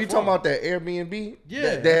not even. Oh, you talking about that Airbnb?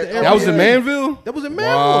 Yeah, that was in Manville. That was in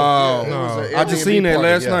Manville. Wow, I just seen that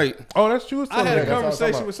last night. Oh, that's true. I had a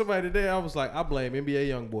conversation with somebody today. I was like, I blame NBA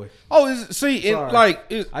YoungBoy. Oh,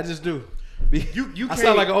 I just do. You I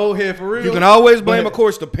sound like an old head for real. You can always blame, of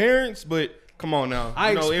course, the parents, but come on now.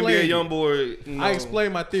 NBA YoungBoy. I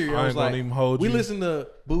explained my theory. I was like, we listen to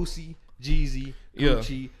Boosie, Jeezy,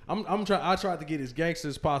 Gucci. I tried to get as gangster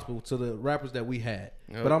as possible to the rappers that we had,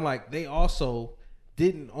 but I'm like, they also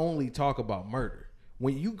didn't only talk about murder.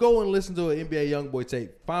 When you go and listen to an NBA YoungBoy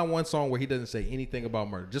tape, find one song where he doesn't say anything about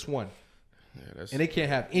murder, just one. And they can't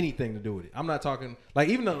have anything to do with it. I'm not talking like,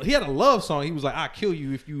 even though he had a love song, he was like, "I'll kill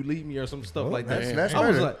you if you leave me" or some stuff like that. That's I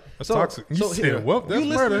was like, that's toxic. You said, "Well, that's you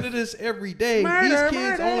listen to this every day. These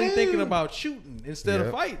kids only thinking about shooting instead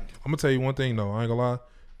of fighting." I'm gonna tell you one thing though. I ain't gonna lie.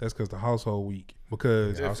 That's because the household week.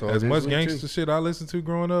 Because as much gangster shit I listened to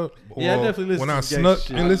growing up, I definitely listened when to I snuck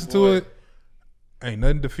and listened to it, ain't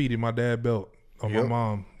nothing defeated my dad belt on my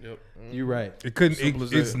mom. You're right. It couldn't.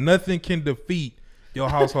 It's nothing can defeat your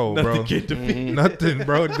household, bro. Nothing can defeat. Nothing,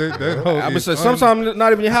 bro. I would say sometimes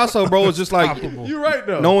not even your household, bro. It's just like you're right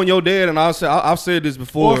though. Knowing your dad, and I've said this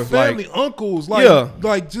before. Or family, uncles,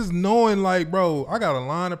 like just knowing, like, bro, I got a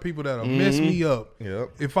line of people that'll mess me up.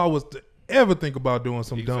 If I was to ever think about doing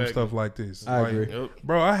some dumb stuff like this. I agree.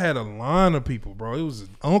 Bro, I had a line of people, bro. It was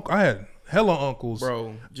I had hella uncles.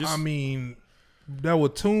 Bro,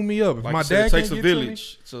 tune me up. If like my said, dad it takes can't a get to me,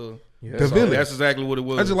 village. So the village. That's exactly what it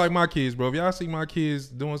was. I just like my kids, bro. If y'all see my kids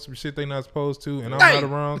doing some shit they not supposed to, and I'm not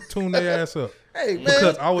around, tune their ass up. Hey, man.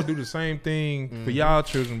 Because I would do the same thing for y'all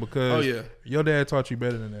children. Because your dad taught you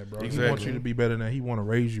better than that, bro. Exactly. He wants you to be better than that. He want to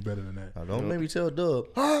raise you better than that. Don't make me tell Dub.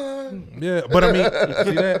 Yeah, but I mean,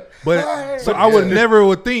 see that? But so I would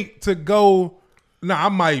never think to go. Now I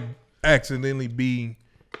might accidentally be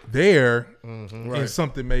there, and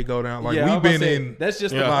something may go down. Like we've been in. That's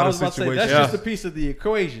just a lot of situations. That's just a piece of the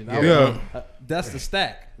equation. That's the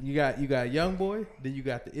stack. You got Young Boy, then you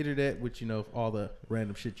got the internet, which all the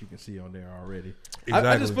random shit you can see on there already. Exactly.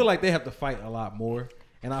 I just feel like they have to fight a lot more,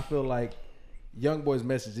 and I feel like Young Boy's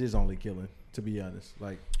message is only killing. To be honest,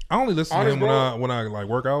 like I only listen to him when I like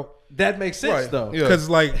work out. That makes sense though, because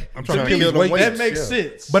like I'm trying to kill his weight. That makes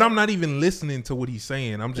sense. But I'm not even listening to what he's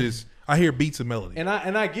saying. I'm just I hear beats and melody, and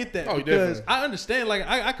I get that because definitely. I understand. Like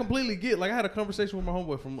I completely get. Like I had a conversation with my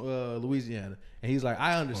homeboy from Louisiana, and he's like,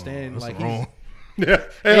 I understand. Like he's. Yeah,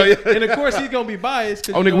 hell yeah. And of course he's gonna be biased.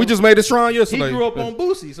 Nigga, we just made it strong yesterday. He grew up on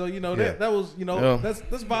Boosie, so that was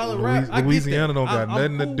that's violent rap. Louisiana don't got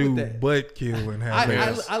nothing to do but kill and have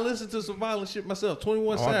ass. I listened to some violent shit myself.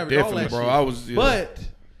 21 Savage, all that bro. shit. I was, but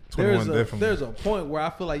there's a point where I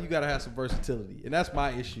feel like you gotta have some versatility, and that's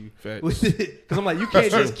my issue with it. Because I'm like, you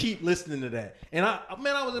can't just keep listening to that. And I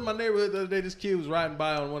was in my neighborhood the other day. This kid was riding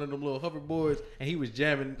by on one of them little hoverboards, and he was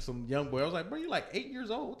jamming some Young Boy. I was like, bro, you like 8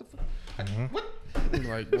 years old? What the fuck? What?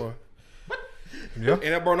 Like, boy. Yeah.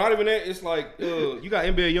 And bro, not even that. It's like you got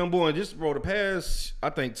NBA Young Boy, and just bro, the past I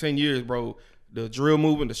think 10 years, bro. The drill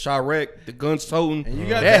movement, the Chirac, the guns toting,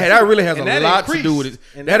 that really has a lot to do with it.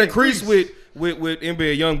 And that increased with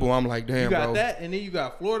NBA Young Boy. I'm like, damn, bro. You got that, and then you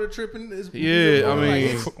got Florida tripping. I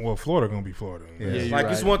mean, well, Florida gonna be Florida. Yeah, like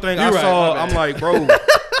it's one thing I saw. I'm like, bro.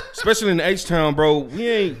 Especially in the H-Town, bro,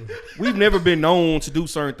 we've never been known to do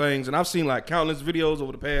certain things. And I've seen like countless videos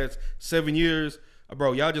over the past 7 years.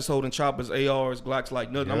 Bro, y'all just holding choppers, ARs, Glocks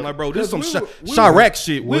like nothing. Yep. I'm like, bro, this is some Chirac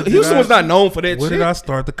shit. Houston was not known for that shit. Where did I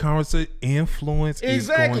start the conversation? Influence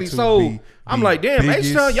exactly. Is going to be I'm like, damn,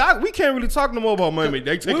 H-Town, y'all, we can't really talk no more about money.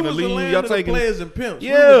 They taking the lead. Y'all taking players and pimps.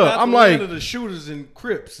 Yeah, I'm like the shooters and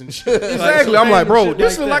Crips and shit. Exactly. I'm like, bro,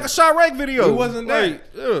 this is like a Chirac video. It wasn't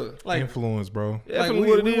that. Like influence, bro. Like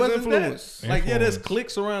what it is, influence. Like there's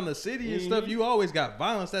cliques around the city and stuff. You always got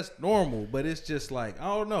violence. That's normal, but it's just like I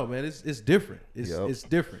don't know, man. It's different. It's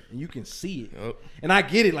different, and you can see it. Yep. And I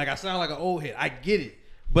get it. Like I sound like an old head. I get it.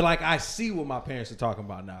 But like I see what my parents are talking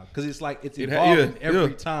about now because it's like it's evolving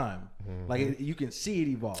every time. Like you can see it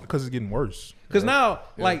evolve because it's getting worse. Because now,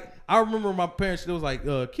 like I remember my parents, it was like,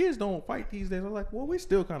 kids don't fight these days. I was like, well, we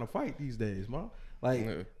still kind of fight these days, mom.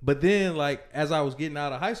 Like, but then like as I was getting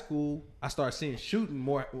out of high school, I started seeing shooting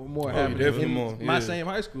more happening in my same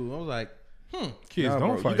high school. I was like, kids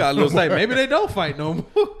don't fight. You got a little like maybe they don't fight no more.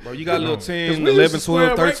 Bro, you got a little 10, 11,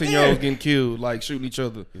 12, 13 year olds getting killed, like shooting each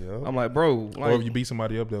other. Yeah. I'm like, bro. Like, or if you beat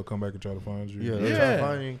somebody up, they'll come back and try to find you. Yeah, they'll try to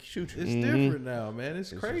find you and shoot you. It's different now, man.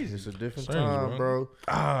 It's crazy. It's a different time, bro.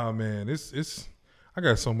 Ah, man. It's I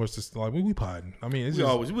got so much to like. We potting. I mean, we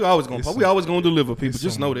always gonna deliver people.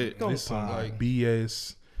 Just know that. It's some like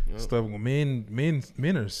BS stuff.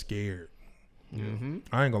 Men are scared. Mm-hmm.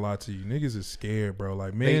 I ain't gonna lie to you, niggas is scared, bro.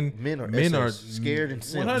 Like men are scared and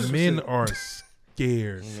simps. Men are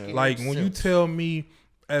scared. Like when you tell me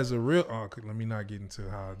as a real, let me not get into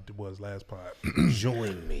how it was last pod.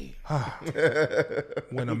 Join me.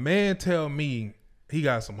 When a man tell me he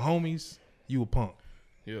got some homies, you a punk.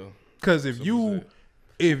 Yeah. Because if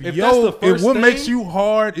what makes you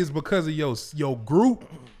hard is because of your group.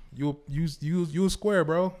 You a square,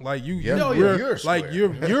 bro. Like you're a square. Like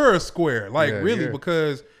you're a square. Like really,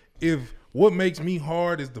 because if what makes me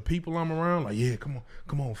hard is the people I'm around. Like come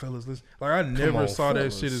on, fellas. Listen. Like I never saw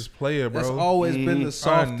that shit as player, bro. That's always been the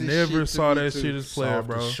softest. I never saw that shit as player,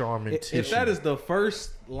 bro. If that is the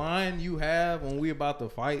first line you have when we about to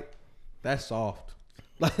fight, that's soft.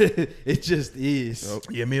 Like it just is.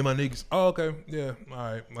 Yeah, me and my niggas. Oh, okay. Yeah. All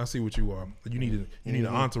right. I see what you are. You need an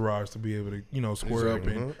entourage to be able to, square up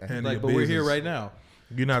and handle your business. We're here right now.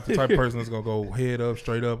 You're not the type of person that's gonna go head up,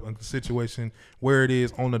 straight up into the situation where it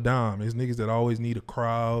is on the dime. It's niggas that always need a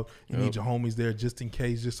crowd. You need your homies there just in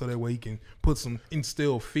case, just so that way you can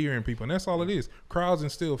instill fear in people. And that's all it is. Crowds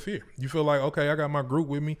instill fear. You feel like, okay, I got my group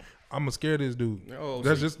with me. I'm gonna scare this dude.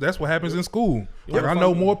 That's what happens in school. Like I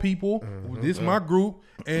know more people. This is my group,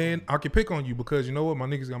 and I can pick on you because you know what, my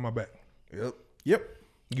niggas got my back. Yep.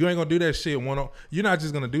 You ain't gonna do that shit you're not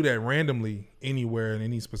just gonna do that randomly anywhere in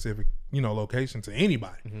any specific location to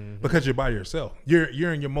anybody because you're by yourself.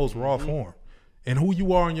 You're in your most raw form, and who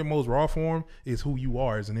you are in your most raw form is who you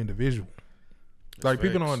are as an individual. Like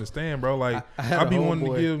people don't understand, bro. Like I be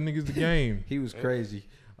wanting to give niggas the game. He was crazy.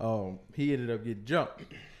 He ended up getting jumped.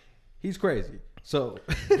 He's crazy. So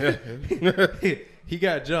he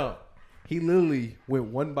got jumped. He literally went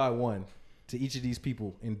one by one to each of these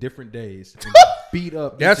people in different days and beat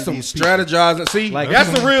up. That's some strategizing. See, like that's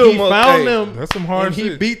the real. He found them. That's some hard and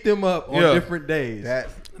shit. He beat them up on different days.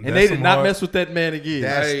 And they did not mess with that man again.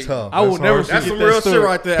 That's tough. I will never forget that's some that real story. shit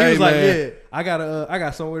right there. He was like, man. "Yeah, I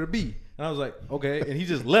got somewhere to be," and I was like, "Okay," and he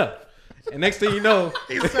just left. And next thing you know,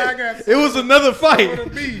 it was another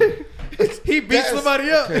fight. He beat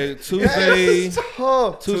somebody up. Okay, Tuesday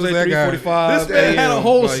 3:45. This man had a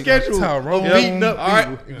whole schedule of beating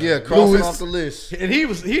up people. Yeah, crossing off the list. And he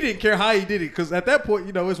didn't care how he did it because at that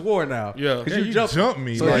point, it's war now. Yeah, because you jumped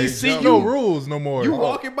me. So like, he see no rules no more. You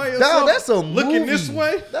walking by yourself. No, that's a movie. Looking this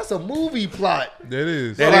way. That's a movie plot. That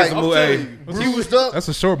is. That is a movie. Bruised up. That's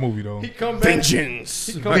a short movie though. He come back. Vengeance.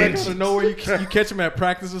 He come back out of nowhere. You catch him at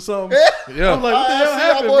practice or something. Yeah. I'm like, what the hell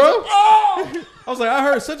happened, bro? I was like, I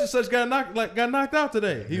heard such and such got knocked out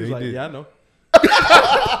today. He was like, did. yeah, I know.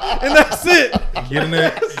 And that's it. Getting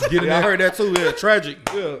that. I heard that too. Yeah, tragic.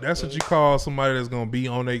 Yeah. That's what you call somebody that's gonna be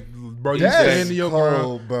on a bro. You That's stand to your cold,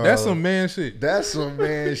 ground. bro. That's some man shit. That's some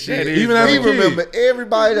man shit. Even as a we kid. remember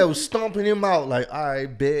everybody that was stomping him out. Like, all right,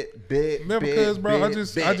 bet. Never because, bro. I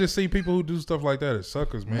just see people who do stuff like that as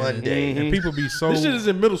suckers, man. Monday. And people be so. This shit is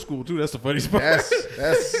in middle school too. That's the funniest part.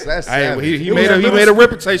 That's Hey, savage. he made a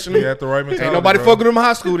reputation. He had the right mentality. Ain't nobody bro. fucking him in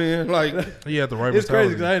high school then. Like, He had the right It's crazy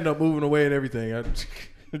mentality. because I ended up moving away and everything. I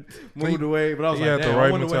moved away, but I was He like, had the damn, right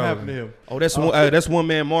I wonder what happened to mentality. him. that's one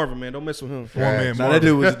man Marvin, man. Don't mess with him. One man, Now that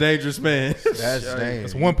dude was a dangerous man. That's damn.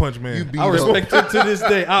 That's One Punch Man. You beat I up. respect him to this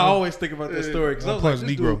day. I always think about that story because I was like, Punch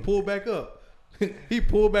this Negro. dude pulled back up. He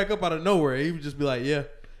pulled back up out of nowhere. He would just be like, yeah,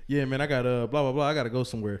 man, I got blah blah blah. I got to go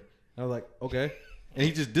somewhere. I was like, okay, and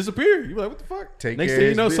he just disappeared. You be like, what the fuck? Take Next care thing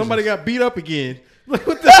of you know, his somebody business. got beat up again. Like,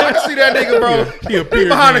 what the heck? See that nigga, bro?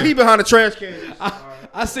 He behind the trash can.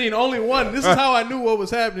 I seen only one. This is how I knew what was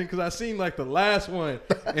happening because I seen like the last one,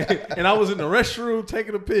 and I was in the restroom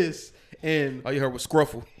taking a piss, and All you heard was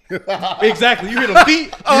scruffle. exactly, you hear the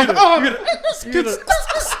beat,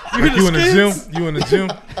 You in the gym? You in the gym?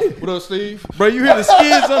 What up, Steve? bro. You hear the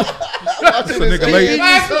skids on.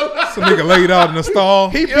 Some nigga laid out in the stall.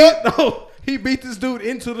 He beat this dude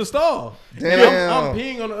into the stall. Damn. And I'm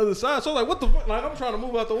peeing on the other side. So I'm like, what the fuck? Like, I'm trying to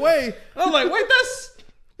move out the way. I was like, wait,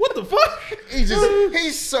 what the fuck?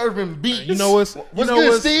 He's serving beats. You know what's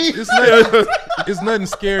Steve? It's nothing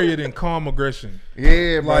scarier than calm aggression.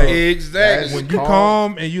 Yeah, bro. Like, Exactly. When you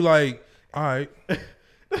calm and you like, all right,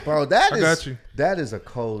 Bro, that I is got you. That is a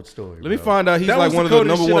cold story. Let me find out he's That like was one the of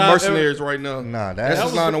the coldest number shit one I've mercenaries right now. Nah, That's That his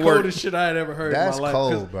was line the of work. coldest shit I had ever heard That's in my life.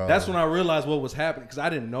 'cause cold, bro. That's when I realized what was happening because I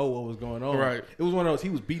didn't know what was going on. Right. It was one of those. He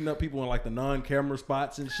was beating up people in like the non-camera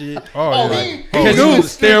spots and shit. Oh, yeah. he Catching them was in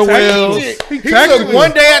the stairwells. He took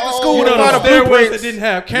one day after school You to know, find the a stairwells blueprint. that didn't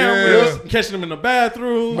have cameras. Catching them in the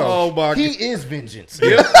bathroom. Oh my He god! is vengeance. He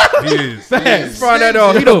is. Facts. Find that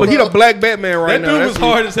out. He the black Batman right That now. dude was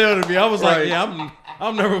hard as hell to me. I was Right. like, yeah,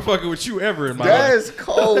 I'm never fucking with you ever in my life. That's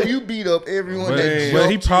cold. You beat up everyone that But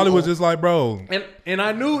he jumped probably you was on- just like, bro. And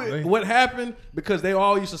I knew what happened because they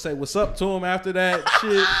all used to say "What's up" to him after that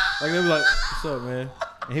shit. Like they were like, "What's up, man?"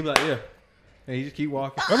 And he'd be like, "Yeah," and he just keep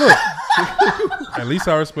walking. But look, at least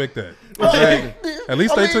I respect that. At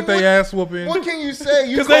least they took their ass whooping. What can you say?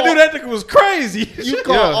 Because they knew that nigga was crazy. You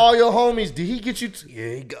call all your homies. Did he get you?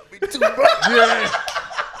 Yeah, he got me too, bro. Yeah.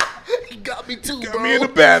 He got me too, bro. Me in the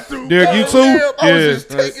bathroom. Derek, you too? Damn, I was Yeah. just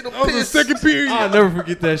taking a That was the piss. second period. I'll never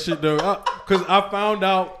forget that shit though, because I found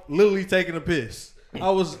out literally taking a piss. I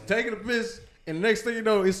was taking a piss, and the next thing you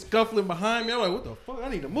know, it's scuffling behind me. I'm like, what the fuck? I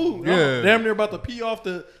need to move. Yeah. I'm damn near about to pee off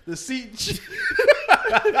the seat. And shit.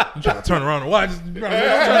 I'm trying to turn around and watch. I'm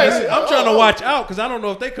trying to watch out because I don't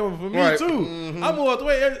know if they coming for me Right. too. I move out the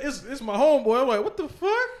way. It's my homeboy. I'm like, what the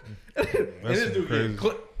fuck? And this dude crazy.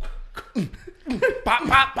 get pop,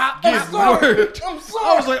 pop, pop. Getting worked. I'm I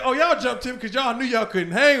sorry. was like, oh, y'all jumped him because y'all knew y'all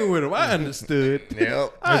couldn't hang with him. I understood.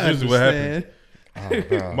 Yep. I That's usually what understand.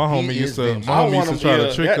 My homie He used is to. vengeance. My I homie want used him to try yeah,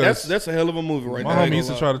 to trick us. That's a hell of a movie right My there. homie used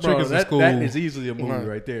to try to trick Bro, us in that school. is easily a movie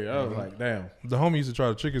right there. I was like, damn. The homie used to try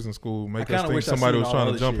to trick us in school, make I us kinda think wish I somebody seen was all trying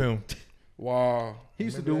the to jump shit. him. Wow. He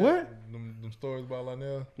used to do what? Them stories about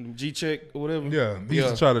Lionel. G-check or whatever. Yeah, he used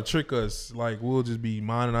to try to trick us. Like we'll just be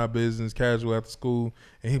minding our business, casual after school,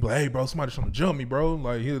 and he'd be like, "Hey, bro, somebody's trying to jump me, bro."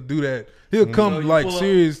 Like he'll do that. He'll come So you like pull up.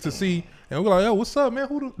 serious to see, and we're like, yo, what's up, man?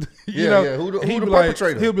 Who the who the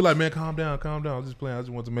perpetrator? He'll be like, man, calm down. I'm just playing. I just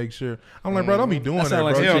want to make sure. I'm like, bro, don't be doing that, bro.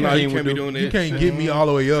 Like you can't be doing that. You can't get me all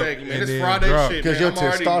the way up Exactly, man. and It's then Friday drop. shit, Because your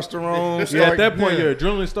testosterone. Yeah, at that point, your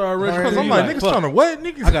adrenaline started rushing. Because I'm like, niggas trying to what?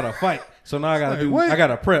 Niggas, I gotta fight. So now I gotta do. what? I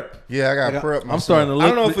gotta prep. Yeah, I got prep. I'm starting to look. I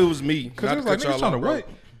don't know if it was me. because it was like, niggas trying to what?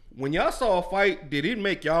 When y'all saw a fight, did it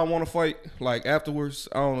make y'all want to fight? Like afterwards,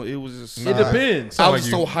 I don't know. It was just. It depends. I was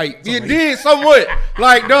so hyped. It did somewhat.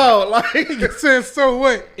 Like dog. Like It said so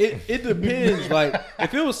what? It depends. Like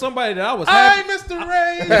if it was somebody that I was happy. Hey, Mr.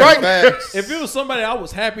 Ray. right. If it was somebody I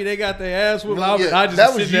was happy they got their ass whipped, I that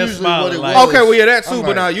just was sit there usually what smiling. it Like, was. Okay, well yeah, that too. I'm But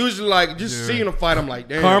like- now usually like just seeing a fight, I'm like,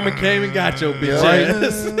 damn. Karma came and got your bitch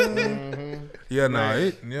ass.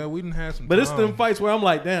 Yeah, we didn't have some. But it's time. them fights where I'm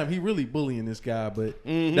like, damn, he really bullying this guy. But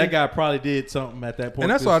that guy probably did something at that point.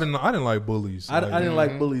 And that's why I didn't like bullies. I didn't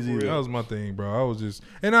like bullies either. That was my thing, bro. I was just,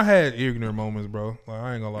 and I had ignorant moments, bro. Like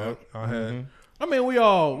I ain't gonna lie, I had. I mean, we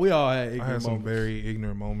all had ignorant I had some moments. very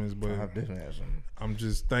ignorant moments, but I've definitely had some. I'm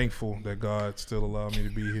just thankful that God still allowed me to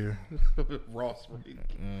be here. Ross.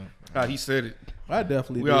 He said it. I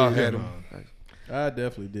definitely We did. all had him. I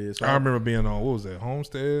definitely did. So I remember being on, what was that,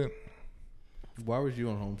 Homestead? why was you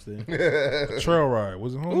on Homestead? Trail ride.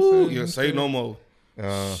 Was it Ooh, Homestead? yeah, say no more.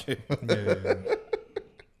 Yeah.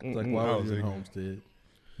 Like, why I was was you on ignorant. Homestead?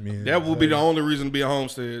 Man, That would be the only reason to be a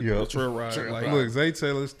Homestead. Yeah. A trail ride. Like, Look, Zay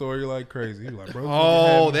tell his story like crazy. He was like, bro,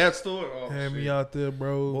 oh, that story. Oh, had me shit. out there,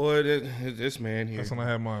 bro. Boy, this man here. That's when I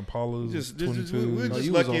had my Impalas, Just 22s. we're just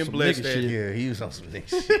you was lucky on and some blessed nigga that shit. Yeah, he was on some nigga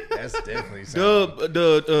shit. That's definitely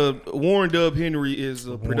something. Warren Dub Henry is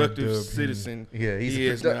a productive Dub citizen. Yeah, he's he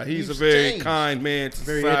a is produ- now. He's a he's very changed. kind man to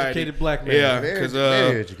Very society. educated black man. Yeah, Very- because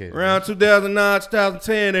very educated, around 2009,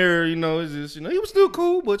 2010 era, it's just he was still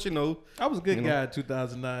cool, but I was a good guy in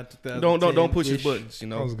 2009, 2010. don't push his buttons. I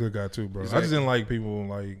was a good guy too, bro. I Exactly. just didn't like people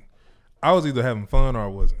like. I was either having fun or I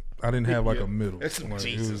wasn't. I didn't have like a middle. That's Like, it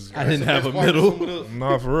Jesus. was- I didn't have a That's middle.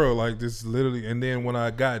 Nah, for real. Like this, literally. And then when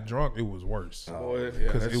I got drunk, it was worse Boy,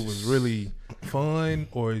 because it was really fun,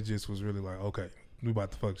 or it just was really like, okay, we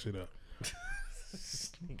about to fuck shit up.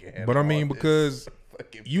 But I mean, because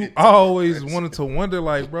I always wanted to wonder,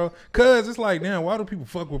 like, bro, cause it's like, damn, why do people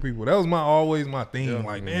fuck with people? That was always my thing.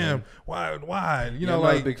 Like, damn, why? You know, I'm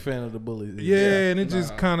like, not a big fan of the bullies. yeah, and it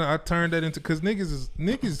just kind of I turned that into because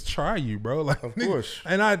niggas try you, bro. Like, of course.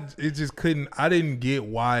 And I didn't get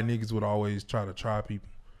why niggas would always try to try people.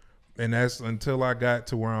 And that's until I got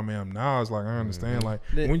to where I am now. I was like, I understand. Like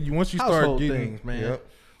once you start Household getting things, man. Yep.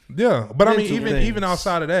 yeah, but I mean, Mental even things.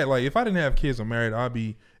 outside of that, like if I didn't have kids or married,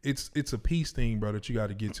 it's a peace thing, bro, that you got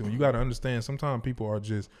to get to. And you got to understand sometimes people are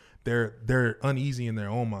just they're uneasy in their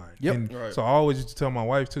own mind. Yep. And Right. so I always used to tell my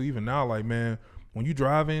wife too, even now, like, man, when you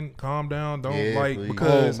driving, calm down. Don't Yeah, like please.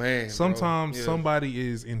 because Oh, man, bro. sometimes Yeah. somebody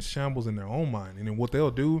is in shambles in their own mind, and then what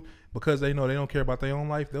they'll do because they know they don't care about their own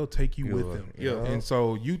life, they'll take you with them. Yeah. And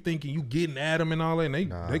so you thinking you getting at them and all that, and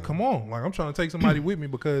they come on. Like I'm trying to take somebody with me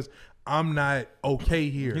because I'm not okay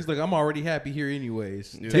here. He's like, I'm already happy here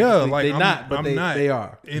anyways. Yeah, Technically, like they I'm not, but I'm not, they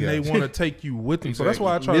are. and they want to take you with them. So that's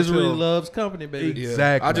why I try Misery to tell. loves company, baby. Yeah.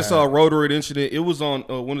 Exactly. I just saw a road rage incident. It was on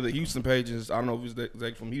one of the Houston pages. I don't know if it was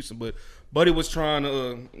exactly from Houston, but Buddy was trying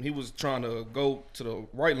to go to the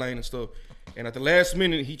right lane and stuff. And at the last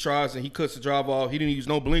minute, he tries and he cuts the driver off. He didn't use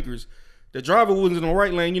no blinkers. The driver was in the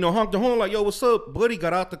right lane, honked the horn like, yo, what's up? Buddy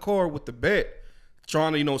got out the car with the bat,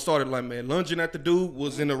 trying to, started like, man, lunging at the dude,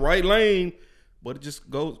 was in the right lane, but it just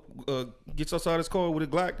goes, gets outside his car with a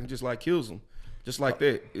Glock and just like kills him. Just like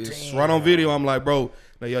that. It's right on video. I'm like, bro,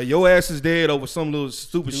 now, your ass is dead over some little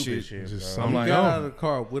stupid shit. Just I'm something like, like, got out of the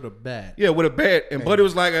car with a bat. Yeah, with a bat. And Buddy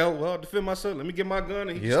was like, oh, well, I'll defend myself. Let me get my gun.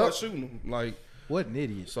 And he Yep. started shooting him. Like, What an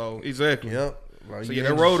idiot. so, exactly. Yep. Like, So, you yeah, that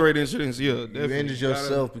injured- road rage insurance, yeah. You definitely. injured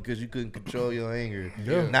yourself because you couldn't control your anger.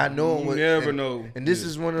 Yeah. Not knowing You what. never and, know. And this Yeah.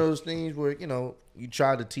 is one of those things where, you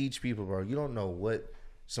try to teach people, bro. You don't know what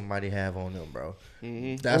somebody have on them, bro.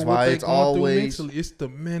 That's or what why they it's going through always. mentally. It's the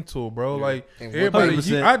mental, bro. Like And everybody,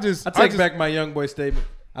 100%. I I take just back my young boy statement.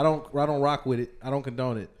 I don't rock with it. I don't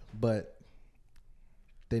condone it, but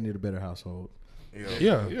they need a better household.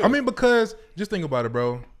 Yeah. I mean, because just think about it,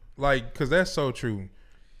 bro. Like, because that's so true.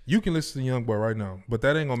 You can listen to Young Boy right now, but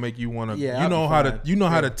that ain't gonna make you want to. Yeah, you I'll know be how fine. to. You know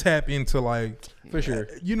how to tap into like, For sure.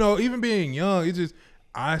 even being young, it just.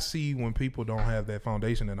 I see when people don't have that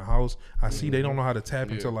foundation in the house, I see they don't know how to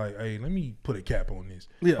tap into like, hey, let me put a cap on this.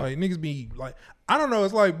 Yeah. Like niggas be like, I don't know.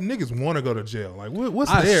 It's like niggas want to go to jail. Like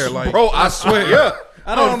what's there? Like, bro, I swear, yeah.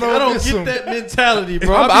 I don't get that mentality,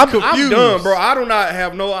 bro. I'm done, bro. I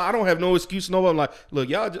don't have no excuse. No, I'm like, look,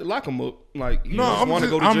 y'all just lock them up. Like, you want to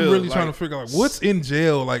go to jail. I'm really trying to figure out like, what's in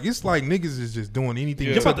jail. Like, it's like niggas is just doing anything.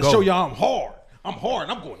 You're about to show y'all I'm hard. I'm hard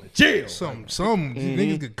and I'm going to jail. Some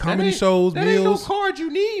niggas get comedy shows, that meals. Ain't no card you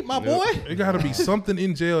need, my boy. It gotta be something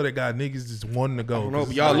in jail that got niggas just wanting to go. No,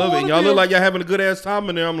 but y'all love it. Y'all look like y'all having a good ass time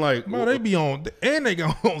in there. I'm like, bro, they be on and they go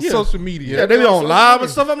on social media. Yeah, they be on live and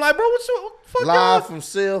stuff. I'm like, bro, what fuck live from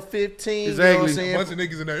cell 15. Exactly. You know what I'm saying? A bunch of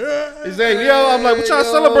niggas in there. Exactly. Yo, I'm like, what y'all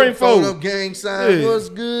celebrating for? Up gang sign. What's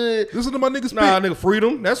good? Listen to my niggas spit. Nah, nigga,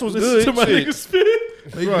 freedom. That's what's good. Listen to my niggas spit.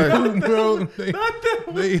 They do, bro.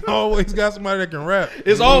 They always got somebody that can rap.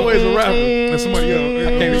 It's always a rapper. And somebody else.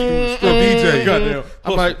 I can't still DJ. Goddamn.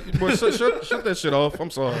 I'm like, bro, shut that shit off. I'm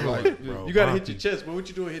sorry. Like, bro, you gotta hit your chest, but what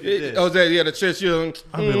you doing? Hit your chest. Oh, the chest. Yeah.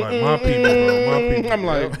 I be like, my people, bro. My people. I'm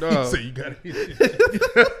like, dog. So you gotta hit your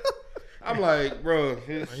chest. I'm like, bro,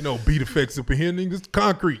 you know, beat effects up in here, niggas. It's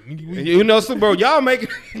concrete. You know, so bro, y'all making.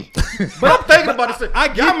 But I'm thinking about this.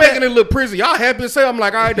 Y'all making it look prison. Y'all happy to say? I'm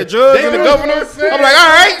like, all right, the judge and the governor. I'm like, all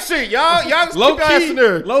right, shit, y'all low key in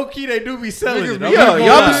there. Low key, they do be selling it. Yeah,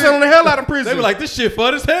 y'all be selling the hell out of prison. They be like, this shit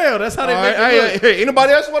fun as hell. That's how they make it look. Hey,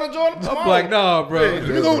 anybody else want to join them? I'm like, nah, bro. Let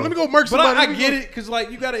me go merch somebody. But I get it, because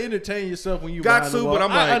like you got to entertain yourself when you got to. But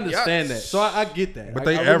I'm like, I understand that, so I get that. But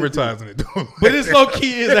they advertising it though. But it's low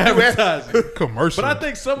key is advertising. Commercial. But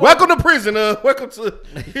I think welcome to prison. Welcome to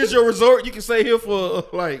here's your resort. You can stay here for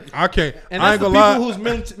like I can't. And that's the people whose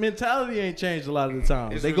mentality ain't changed a lot of the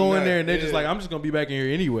time. They go in there and they're just like, I'm just gonna be back in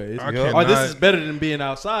here anyways. Or this is better than being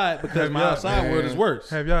outside because my outside world is worse.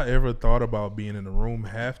 Have y'all ever thought about being in a room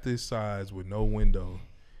half this size with no window?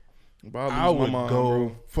 I would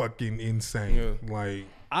go fucking insane. Like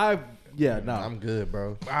I'm good,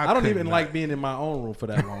 bro. I don't even like being in my own room for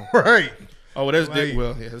that long. Right. Oh, well, that's like,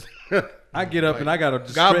 well, yes. I get up and I gotta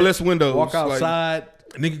just God bless windows. Walk outside.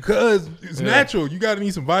 Nigga, cause it's natural. You gotta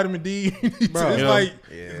need some vitamin D. It's like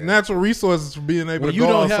natural resources for being able to go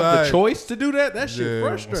outside. When you don't have the choice to do that, that shit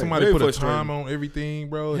frustrating. Somebody put a time on everything,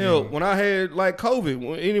 bro. Hell, when I had like COVID,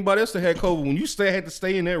 when anybody else that had COVID, when you had to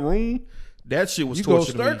stay in that room, that shit was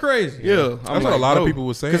torture. You go stir crazy. Yeah. That's what a lot of people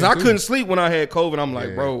were saying. Because I couldn't sleep when I had COVID. I'm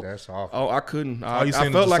like, bro. That's awful. Oh, I couldn't. I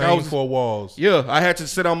felt like I was 4 walls. Yeah. I had to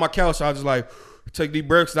sit on my couch. I was just like, take deep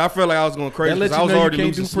breaths. I felt like I was going crazy because I was already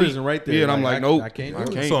losing sleep. Prison right there. Yeah, and I'm like, nope. I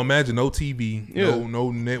can't. So imagine no TV,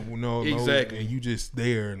 no net, no exactly. And you just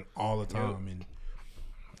there all the time. And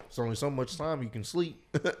it's only so much time you can sleep.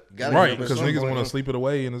 Right, because niggas want to sleep it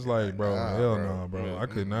away, and it's like, bro, hell no, bro. I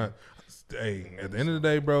could not. Hey, at the end of the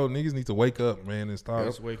day, bro, niggas need to wake up, man, and stop.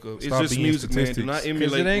 Let's wake up. Stop it's just being music, man. Do not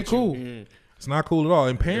emulate. It ain't cool. It's not cool at all.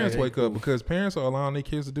 And parents wake up because parents are allowing their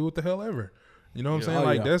kids to do what the hell ever. You know what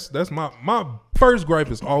I'm saying? That's my first gripe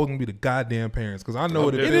is always gonna be the goddamn parents, because I know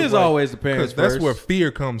what it is. It is always the parents. Because that's where fear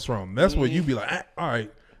comes from. That's where you be like, all right,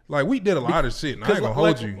 like we did a lot of shit, and I ain't gonna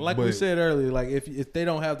hold you. Like we said earlier, like if they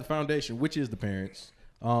don't have the foundation, which is the parents,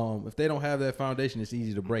 if they don't have that foundation, it's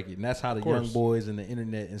easy to break it, and that's how the young boys and the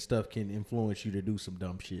internet and stuff can influence you to do some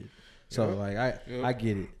dumb shit. So like I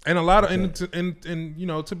get it, and a lot of and you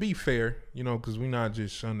know, to be fair, you know, because we not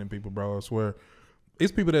just shunning people, bro. I swear.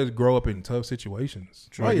 It's people that grow up in tough situations.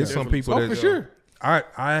 Like, it's some people that for sure. I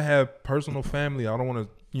have personal family. I don't want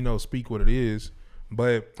to speak what it is,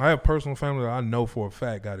 but I have personal family that I know for a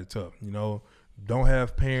fact got it tough. You know, don't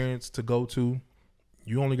have parents to go to.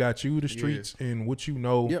 You only got the streets and what you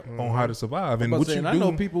know on how to survive. And what you do. I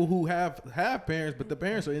know people who have parents, but the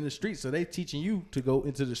parents are in the streets, so they teaching you to go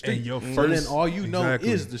into the streets. And then all you know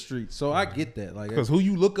is the streets. So I get that, like, because who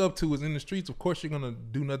you look up to is in the streets. Of course, you're gonna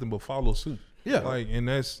do nothing but follow suit. Yeah, like, and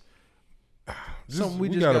that's something we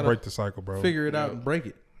just gotta break the cycle, bro. Figure it out and break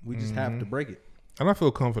it. We just have to break it. And I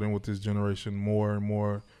feel confident with this generation more and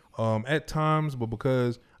more at times, but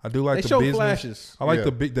because I do like the business. Flashes. I like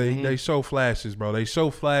they show flashes, bro. They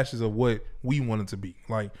show flashes of what we want it to be.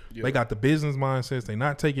 Like they got the business mindsets. They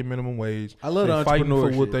not taking minimum wage. I love they fighting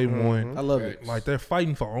for what they want. I love it. Like they're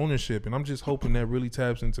fighting for ownership, and I'm just hoping that really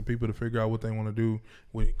taps into people to figure out what they want to do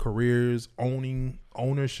with careers,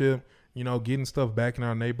 ownership. You know, getting stuff back in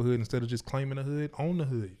our neighborhood instead of just claiming the hood. Own the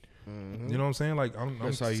hood. You know what I'm saying? Like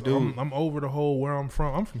That's how you do. I'm over the whole where I'm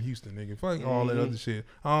from. I'm from Houston, nigga. Fuck all that other shit.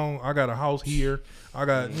 I got a house here. I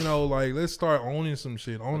got like let's start owning some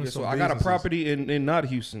shit. I got a property in not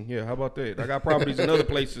Houston. Yeah, how about that? I got properties in other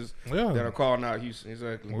places that are called not Houston.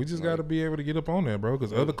 Exactly. We just got to be able to get up on that, bro,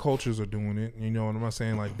 because other cultures are doing it. You know, and I'm not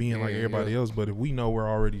saying like being like everybody else, but if we know we're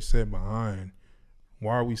already set behind,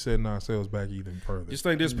 why are we setting ourselves back even further? Just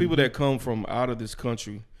think there's people that come from out of this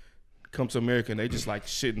country, come to America, and they just like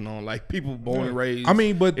shitting on like people born and raised. I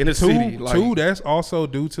mean, but in the city, like, that's also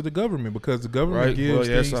due to the government because the government gives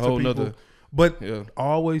things to people. But I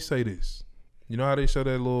always say this. You know how they show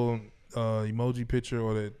that little emoji picture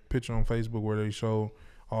or that picture on Facebook where they show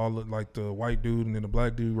all like the white dude and then the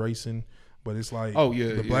black dude racing, but it's like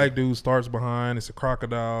the black dude starts behind. It's a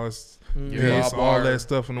crocodile. It's all that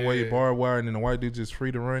stuff in the way barbed wire, and then the white dude just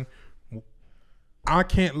free to run. I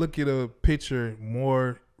can't look at a picture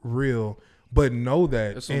more real, but know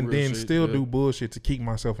that and then still do bullshit to keep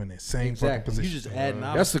myself in that same fucking position. You just adding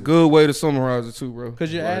obstacles. That's a good way to summarize it too, bro.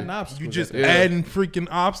 Because you're adding obstacles. You just adding freaking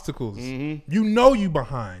obstacles. You know you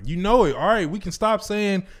behind. You know it. All right, we can stop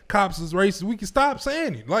saying cops is racist. We can stop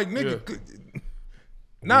saying it. Like nigga,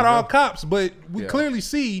 not all cops, but we clearly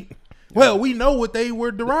see. Well, we know what they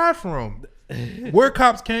were derived from. Where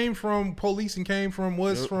cops came from, policing came from,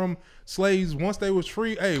 was from slaves. Once they was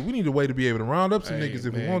free, hey, we need a way to be able to round up some niggas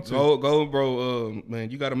if we want to. Go, bro.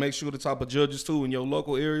 Man, you got to make sure the type of judges too in your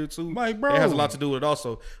local area too. Like, bro, it has a lot to do with it.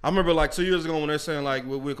 Also, I remember like 2 years ago when they're saying like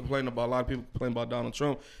we're complaining about a lot of people complaining about Donald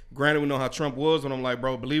Trump. Granted, we know how Trump was, and I'm like,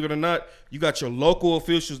 bro, believe it or not, you got your local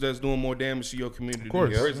officials that's doing more damage to your community than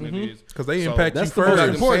the president is, because they impact you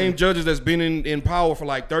first. The same judges that's been in power for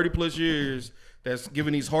like 30 plus years. That's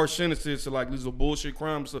giving these harsh sentences to like these are bullshit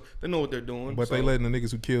crimes. So they know what they're doing. But they letting the niggas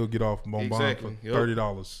who killed get off on bond for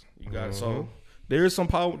 $30. You got it. So there is some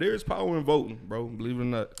power. There is power in voting, bro. Believe it or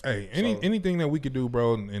not. Hey, anything that we could do,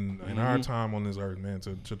 bro, in our time on this earth, man,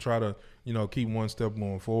 to try to keep one step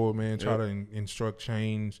going forward, man. Try to instruct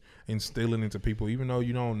change, instill it into people, even though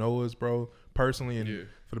you don't know us, bro, personally, and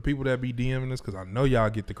for the people that be DMing us, because I know y'all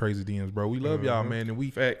get the crazy DMs, bro. We love y'all, man, and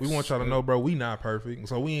we want y'all to know, bro, we not perfect,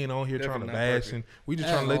 so we ain't on here trying to bash, and we just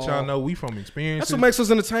trying to let y'all know we from experience. That's what makes us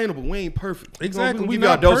entertainable. We ain't perfect. Exactly, we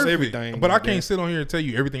not dose perfect. Everything, but I can't sit on here and tell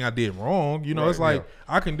you everything I did wrong. You know, it's like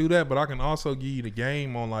I can do that, but I can also give you the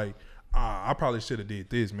game on like, I probably should have did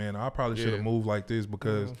this, man. I probably should have moved like this,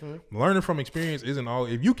 because learning from experience isn't all.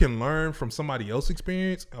 If you can learn from somebody else's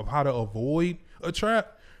experience of how to avoid a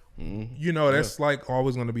trap, you know, that's like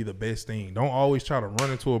always going to be the best thing. Don't always try to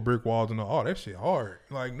run into a brick wall and know, oh, that shit hard.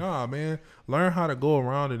 Like, nah, man. Learn how to go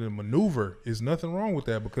around it and maneuver. There's nothing wrong with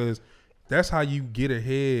that, because that's how you get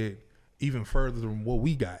ahead even further than what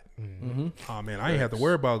we got. Oh man, I ain't have to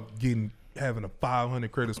worry about having a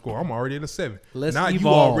 500 credit score. I'm already at a 7. Now you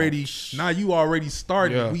already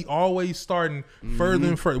starting. We always starting further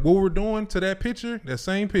and further. What we're doing to that picture, that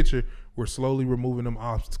same picture, we're slowly removing them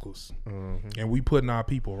obstacles, and we putting our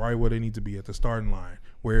people right where they need to be at the starting line,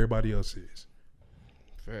 where everybody else is.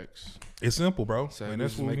 Facts. It's simple, bro. And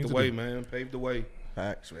that's what we need to do. Man. Pave the way.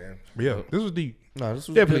 Facts, man. But yeah, this was deep. No, this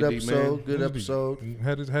was definitely a good episode. Deep, good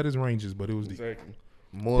episode. Had his ranges, but it was deep.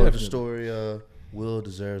 More of the story. Will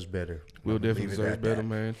deserves better. Will definitely deserves better,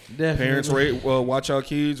 man. Definitely. Parents, watch our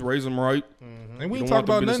kids, raise them right. And we ain't talk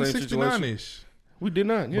about nothing 69-ish. We did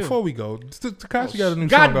not. Yeah. Before we go, Takashi got a new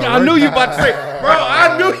song. I knew you about to say, bro.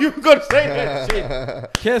 I knew you were gonna say that shit.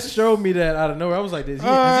 Kes showed me that out of nowhere. I was like, has he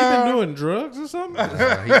been doing drugs or something? He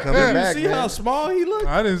coming back. You see how small he looked?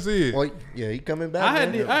 I didn't see it. Well, yeah, he coming back. I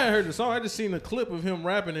hadn't heard the song. I just seen a clip of him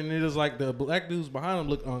rapping, and it was like the black dudes behind him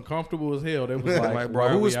looked uncomfortable as hell. They was like, bro,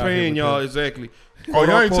 who was paying y'all exactly? Oh,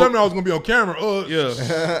 y'all ain't telling me I was gonna be on camera. Yeah.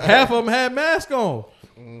 Half of them had masks on.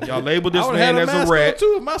 Y'all labeled this man as a rat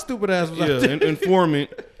too. If my stupid ass was out there.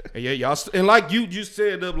 Informant. And y'all and like you just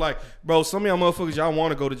said up, like, bro, some of y'all motherfuckers, y'all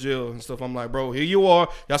want to go to jail and stuff. I'm like, bro, here you are.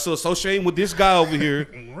 Y'all still associating with this guy over here.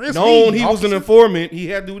 Known he was an informant. He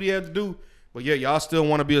had to do what he had to do. But yeah, y'all still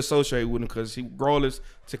want to be associated with him, because regardless,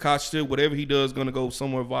 Tekashi still, whatever he does, gonna go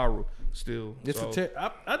somewhere viral. Still,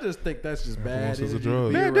 I just think that's just bad energy.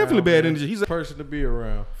 Man, definitely bad energy. He's a person to be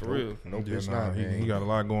around, for real. Nope, it's not. He got a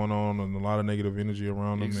lot going on and a lot of negative energy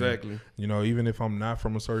around him. Exactly. And, you know, even if I'm not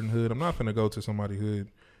from a certain hood, I'm not finna go to somebody's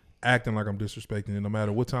hood acting like I'm disrespecting it, no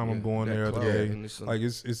matter what time I'm going there today. Like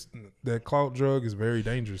it's that clout drug is very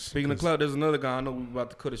dangerous. Speaking of clout, there's another guy. I know we're about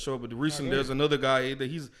to cut it short, but recently there's another guy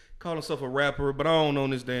that he's called himself a rapper, but I don't know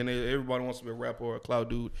in this day and age. Everybody wants to be a rapper or a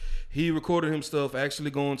clout dude. He recorded himself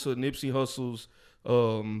actually going to Nipsey Hussle's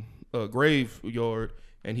graveyard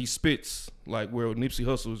and he spits like where Nipsey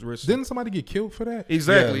Hussle was arrested. Didn't somebody get killed for that?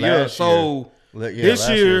 Exactly. Yeah. So this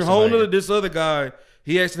year, this other guy.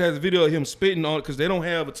 He actually has a video of him spitting on it because they don't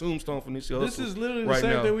have a tombstone for Nipsey Hussle. This is literally the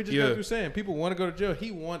same thing we just got through saying. People want to go to jail. He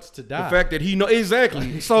wants to die. The fact that he know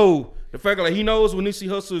exactly. So the fact that he knows when Nipsey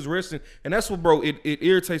Hussle is resting, and that's what, bro. It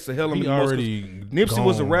irritates the hell out of me. Nipsey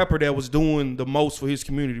was a rapper that was doing the most for his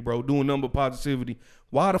community, bro. Doing number positivity.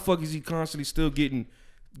 Why the fuck is he constantly still getting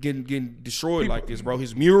destroyed like this, bro?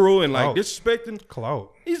 His mural and like disrespecting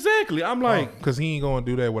clout. Exactly. I'm like, because he ain't gonna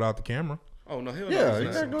do that without the camera. Oh no, hell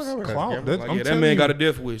yeah, no. Clout. That man got a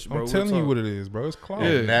death wish, bro. I'm telling you what it is, bro. It's clout. Yeah.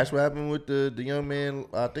 And that's what happened with the young man.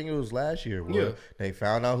 I think it was last year. Where they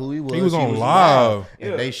found out who he was. He was on live,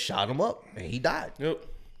 and they shot him up, and he died. Yep.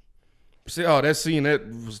 See, that scene that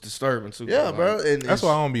was disturbing too. Yeah, bro. And that's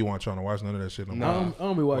why I don't be trying to watch none of that shit no more. I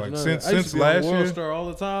don't be watching none of that. Since last year, World Star all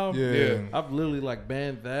the time. Yeah. I've literally like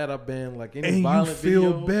banned that. I've banned like any and violent you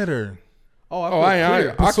feel videos. better. Oh, I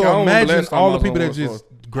feel clear. So imagine all the people that just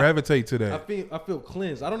gravitate to that. I feel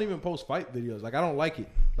cleansed. I don't even post fight videos. Like I don't like it.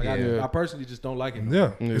 Like I personally just don't like it.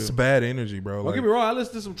 Yeah, it's bad energy, bro. Don't get me wrong. I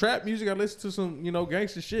listen to some trap music. I listen to some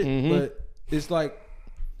gangster shit. But it's like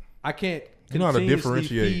I can't continuously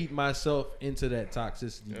feed myself into that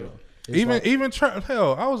toxicity, bro. Even trap.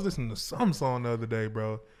 Hell, I was listening to some song the other day,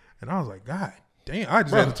 bro, and I was like, God damn, I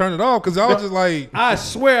just had to turn it off because I was just like, I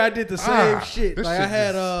swear I did the same shit. Like I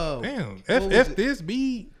had damn, F this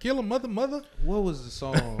B kill a mother. What was the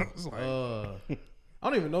song? I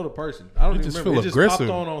don't even know the person. I don't even remember. It just aggressive.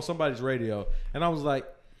 popped on somebody's radio, and I was like,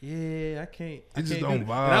 yeah, I can't. It just don't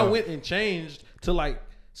vibe. And I went and changed to like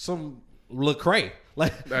some Lecrae.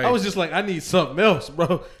 Like I was just like, I need something else,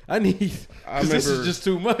 bro. This is just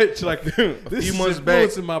too much. Like this is months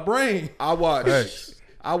back in my brain. I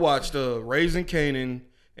watched Raising Kanan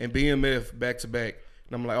and BMF back to back.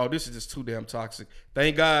 And I'm like, oh, this is just too damn toxic.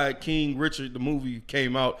 Thank God King Richard, the movie,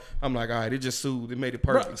 came out. I'm like, all right, it just soothed. It made it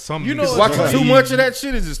perfect. Bro, watching too much of that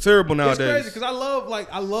shit is just terrible nowadays. It's crazy because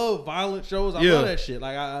I love violent shows. I love that shit.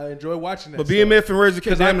 Like I enjoy watching that. But BMF and Raising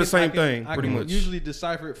Kanan, they're the same thing, pretty much. Usually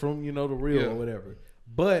decipher it from the real or whatever.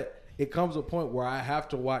 But it comes to a point where I have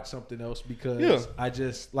to watch something else because I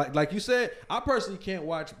just like you said, I personally can't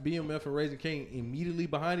watch BMF and Raising King immediately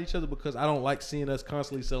behind each other because I don't like seeing us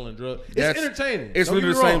constantly selling drugs. It's entertaining. It's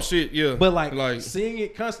literally the same shit, yeah. But like seeing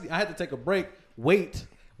it constantly, I had to take a break,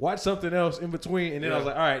 watch something else in between, and then I was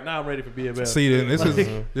like, all right, now I'm ready for BMF. See, then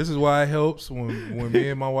this is why it helps when me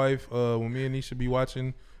and my wife, when me and Nisha be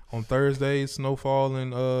watching on Thursdays, Snowfall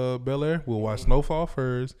and Bel Air. We'll watch Snowfall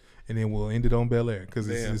first. And then we'll end it on Bel Air because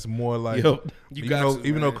it's more like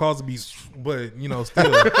even though Cosby, but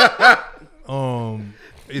still,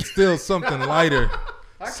 it's still something lighter.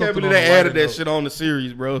 I can't believe they added that shit on the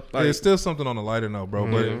series, bro. Like, it's still something on the lighter note, bro.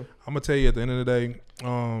 But I'm gonna tell you at the end of the day,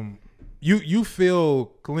 you feel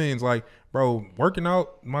cleansed, like, bro. Working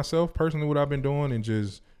out myself personally, what I've been doing, and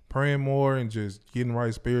just praying more and just getting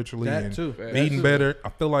right spiritually eating better. I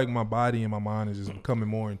feel like my body and my mind is just becoming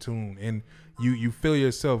more in tune and. You feel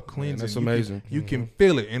yourself cleansing. That's amazing. You can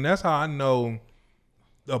feel it. And that's how I know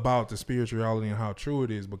about the spirituality and how true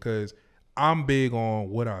it is because I'm big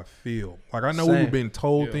on what I feel. Like I know we've been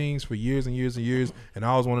told things for years and years and years. And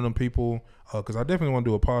I was one of them people because I definitely want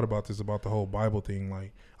to do a pod about this, about the whole Bible thing.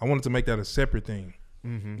 Like I wanted to make that a separate thing.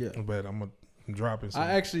 Yeah. But I'm dropping some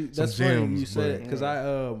that's funny you said it because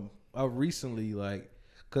I recently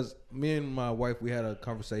because me and my wife, we had a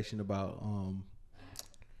conversation about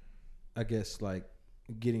I guess like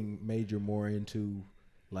getting major more into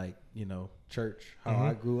like church how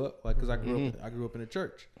I grew up because I grew up in a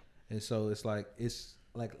church and so it's like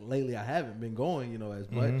lately I haven't been going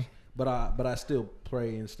as much but I still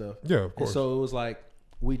pray and stuff of course and so it was like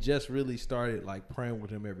we just really started like praying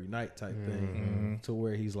with him every night type thing to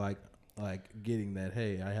where he's like getting that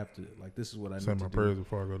hey I have to this is what I need to do. Say my prayers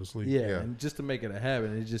before I go to sleep and just to make it a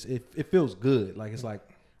habit it feels good like it's like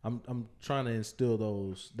I'm trying to instill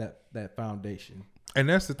that foundation. And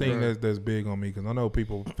that's the thing that's big on me because I know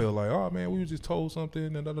people feel like, oh man, we was just told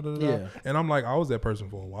something and and I'm like, I was that person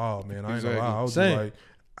for a while, man. I ain't gonna lie. I was just like,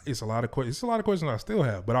 it's a lot of questions I still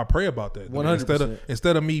have, but I pray about that. 100%.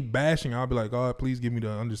 Instead of me bashing, I'll be like, God, please give me the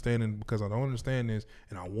understanding because I don't understand this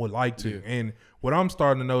and I would like to. Yeah. And what I'm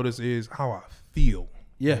starting to notice is how I feel.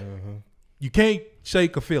 Yeah. You can't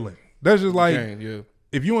shake a feeling. That's just like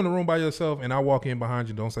if you're in the room by yourself and I walk in behind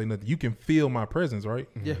you, don't say nothing. You can feel my presence, right?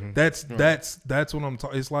 Yeah. That's what I'm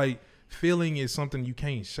talking. It's like feeling is something you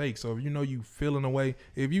can't shake. So if you feeling a way,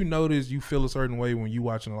 if you notice you feel a certain way when you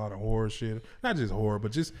watching a lot of horror shit, not just horror,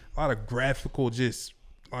 but just a lot of graphical, just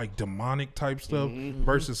like demonic type stuff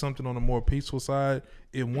versus something on a more peaceful side,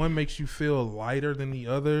 if one makes you feel lighter than the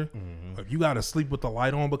other, if you gotta sleep with the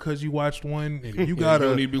light on because you watched one, and if you gotta,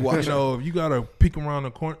 you need to be watching. you know, if you gotta peek around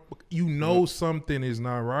the corner, you know something is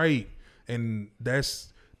not right, and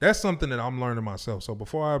that's something that I'm learning myself. So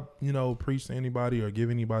before I, you know, preach to anybody or give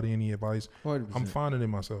anybody any advice, 100%. I'm finding it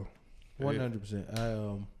myself.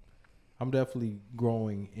 100%. I'm definitely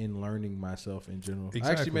growing in learning myself in general. Exactly.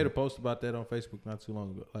 I actually made a post about that on Facebook not too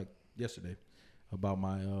long ago, like yesterday, about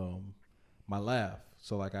my my laugh.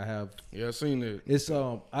 So like I have, I seen it. it's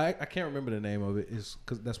I can't remember the name of it. It's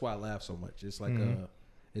because that's why I laugh so much. It's like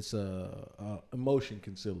it's a emotion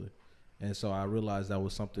concealer, and so I realized that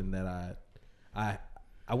was something that I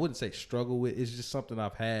wouldn't say struggle with. It's just something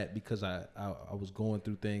I've had because I was going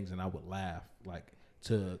through things and I would laugh like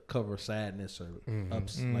to cover sadness or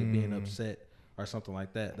like being upset or something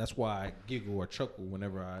like that. That's why I giggle or chuckle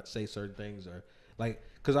whenever I say certain things, or like,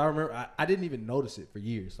 because I remember I didn't even notice it for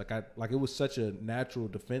years. Like it was such a natural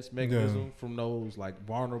defense mechanism from those like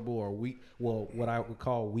vulnerable or weak, well, what I would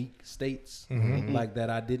call weak states, like that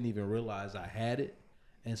I didn't even realize I had it.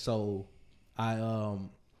 And so I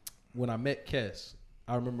when I met Kes,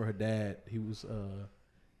 I remember her dad. He was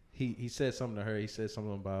he said something to her. He said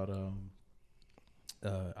something about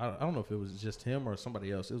I don't know if it was just him or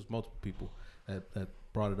somebody else. It was multiple people that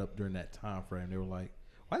brought it up during that time frame. They were like,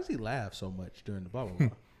 "Why does he laugh so much during the blah blah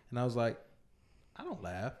blah?" And I was like, "I don't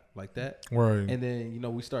laugh like that." Right. And then, you know,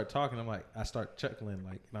 we start talking. I'm like, I start chuckling,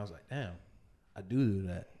 like, and I was like, "Damn, I do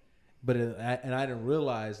that." But I didn't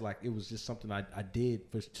realize like it was just something I did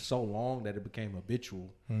for so long that it became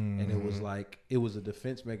habitual, and it was like it was a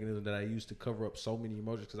defense mechanism that I used to cover up so many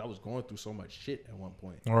emotions because I was going through so much shit at one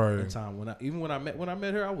point in time. When I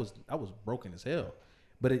met her, I was broken as hell,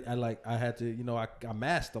 but I had to, you know, I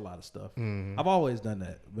masked a lot of stuff. I've always done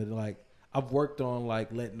that, but like I've worked on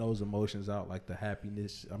like letting those emotions out, like the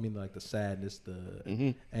happiness, like the sadness,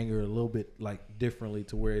 the anger, a little bit like differently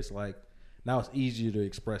to where it's like. Now it's easier to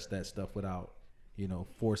express that stuff without, you know,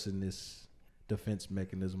 forcing this defense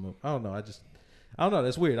mechanism. I don't know. I don't know.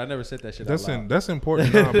 That's weird. I never said that shit out loud. That's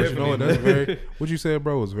important. Nah, but you know what? That's very. What you said,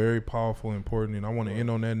 bro, was very powerful, important, and I want to end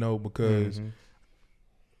on that note because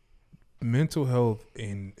mental health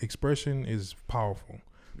and expression is powerful,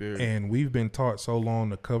 and we've been taught so long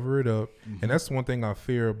to cover it up, and that's one thing I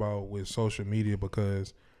fear about with social media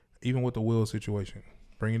because even with the Will situation,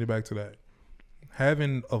 bringing it back to that.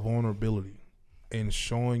 Having a vulnerability and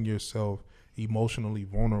showing yourself emotionally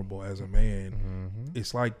vulnerable as a man,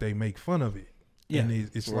 it's like they make fun of it. Yeah. And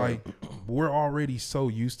it's like we're already so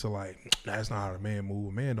used to like, that's not how a man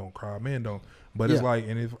move. Man don't cry. Man don't. But it's like,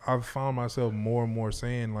 and if I've found myself more and more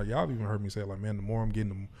saying, like, y'all have even heard me say, like, man, the more I'm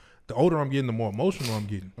getting, the older I'm getting, the more emotional I'm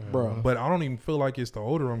getting. Bro. But I don't even feel like it's the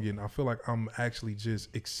older I'm getting. I feel like I'm actually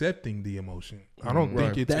just accepting the emotion. I don't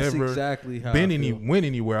think it's ever exactly how went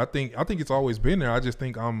anywhere. I think it's always been there. I just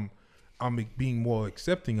think I'm being more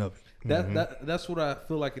accepting of it. That's what I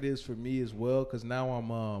feel like it is for me as well. Because now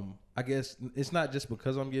I'm I guess it's not just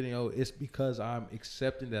because I'm getting old. It's because I'm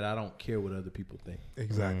accepting that I don't care what other people think.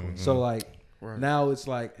 Exactly. So like. Right. Now it's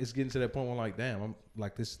like it's getting to that point where I'm like, damn, I'm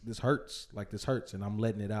like this hurts, and I'm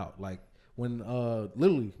letting it out. Like when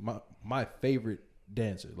literally my favorite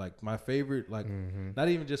dancer, like my favorite, like not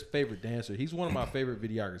even just favorite dancer, he's one of my favorite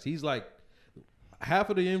videographers. He's like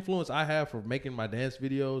half of the influence I have for making my dance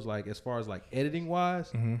videos, like as far as like editing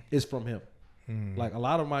wise, is from him. Like a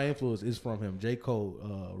lot of my influence is from him. J.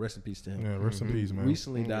 Cole, rest in peace to him. Yeah, rest in peace, man.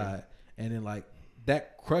 Recently died, and then like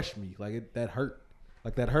that crushed me, like that hurt.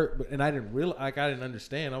 Like that hurt, but and I didn't realize, like I didn't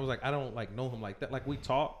understand. I was like, I don't like know him like that. Like we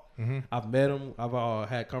talk, I've met him, I've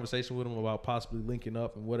had conversation with him about possibly linking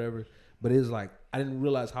up and whatever. But it's like I didn't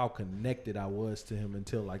realize how connected I was to him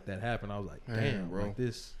until like that happened. I was like, damn, bro, like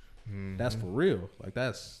this, that's for real. Like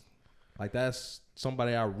that's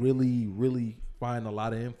somebody I really, really find a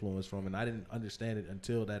lot of influence from, and I didn't understand it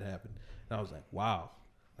until that happened. And I was like, wow.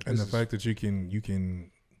 Like, and the fact that you can,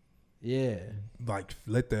 like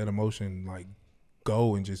let that emotion like.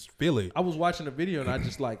 Go and just feel it. I was watching the video and I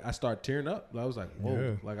just like I started tearing up. I was like,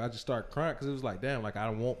 whoa! Like I just started crying because it was like, damn! Like I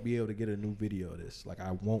won't be able to get a new video of this. Like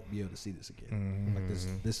I won't be able to see this again. Like this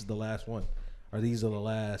is the last one, or these are the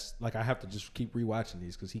last. Like I have to just keep rewatching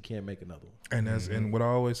these because he can't make another one. And that's and what I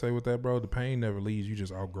always say with that, bro, the pain never leaves. You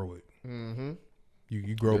just outgrow it.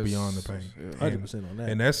 You grow beyond the pain. 100% on that.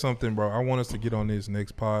 And that's something, bro. I want us to get on this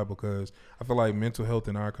next pod because I feel like mental health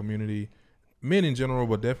in our community. Men in general,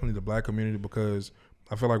 but definitely the black community, because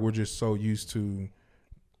I feel like we're just so used to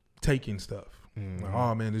taking stuff. Like,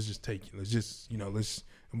 oh man, let's just take it. Let's just, let's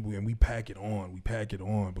and we pack it on. We pack it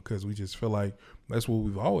on because we just feel like that's what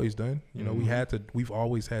we've always done. You know, we've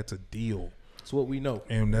always had to deal. It's what we know.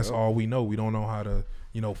 And that's all we know. We don't know how to,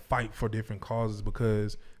 you know, fight for different causes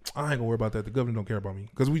because I ain't gonna worry about that. The government don't care about me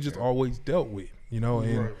because we just always dealt with, you know,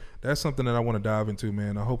 and that's something that I want to dive into,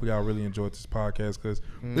 man. I hope y'all really enjoyed this podcast because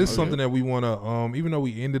this is something that we want to, even though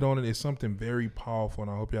we ended on it, it's something very powerful,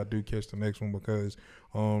 and I hope y'all do catch the next one because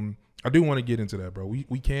I do want to get into that, bro.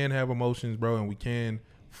 We can have emotions, bro, and we can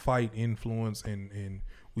fight influence and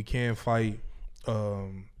we can fight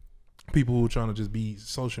people who are trying to just be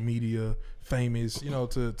social media famous, you know,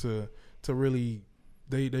 to really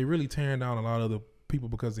they really tearing down a lot of the people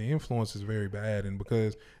because the influence is very bad, and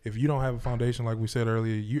because if you don't have a foundation, like we said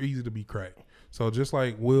earlier, you're easy to be cracked. So just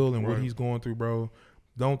like Will and what he's going through, bro,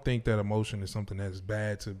 don't think that emotion is something that's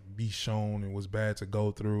bad to be shown and was bad to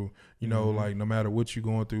go through. You know, like no matter what you're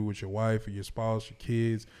going through with your wife or your spouse, your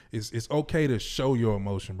kids, it's okay to show your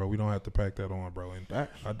emotion, bro. We don't have to pack that on, bro. And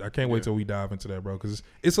I can't wait till we dive into that, bro, because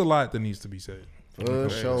it's a lot that needs to be said. For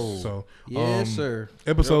sure. So, yes, sir.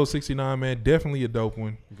 Episode 69, man, definitely a dope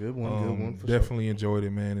one. Good one. For definitely enjoyed it,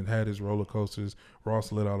 man. It had his roller coasters.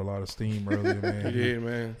 Ross let out a lot of steam earlier, man. He did,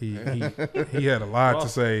 man. He had a lot to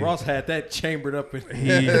say. Ross had that chambered up. He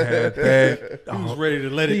had that. He was ready to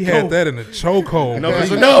let it go. He had that in a chokehold. No,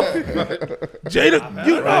 it's enough. Jada,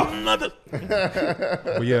 you know nothing.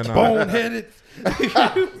 But yeah, no.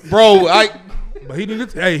 Boneheaded. Bro, But he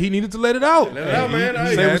needed to let it out. Let it out, man.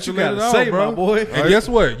 He Say had what to you let gotta it out, say, bro. my boy. And guess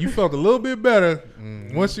what? You felt a little bit better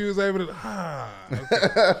once you was able to.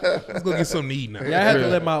 Let's go get something to eat now. Yeah, I had to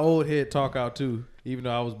let my old head talk out too, even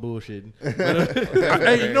though I was bullshitting.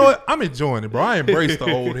 Hey, you know what? I'm enjoying it, bro. I embrace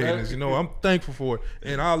the old headness. You know, I'm thankful for it.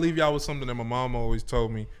 And I'll leave y'all with something that my mom always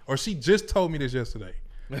told me, or she just told me this yesterday.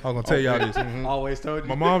 I'm gonna tell y'all this. Always told you.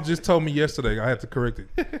 My mom just told me yesterday. I had to correct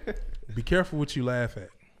it. Be careful what you laugh at.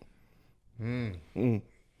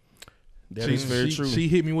 That is very true. She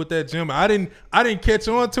hit me with that gem. I didn't catch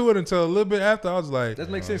on to it until a little bit after. I was like, that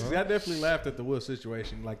makes sense. 'Cause I definitely laughed at the Will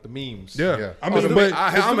situation, like the memes. yeah. I mean, mean,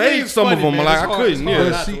 I made some of them. man. Like It's I hard- couldn't. it's hard Yeah.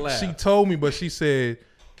 not to but laugh. she told me, but she said,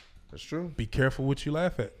 That's true. be careful what you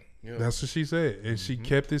laugh at. Yeah. That's what she said. And she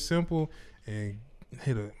kept it simple and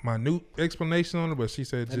hit a minute explanation on it. But she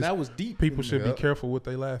said, And that was deep. people should be Yep. careful what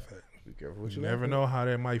they laugh at. Be careful what You you never know how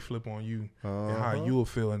that might flip on you and how you will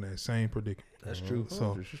feel in that same predicament. That's true.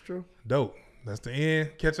 So This is true. dope. That's the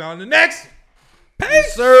end. Catch y'all in the next.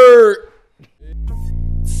 Peace, sir.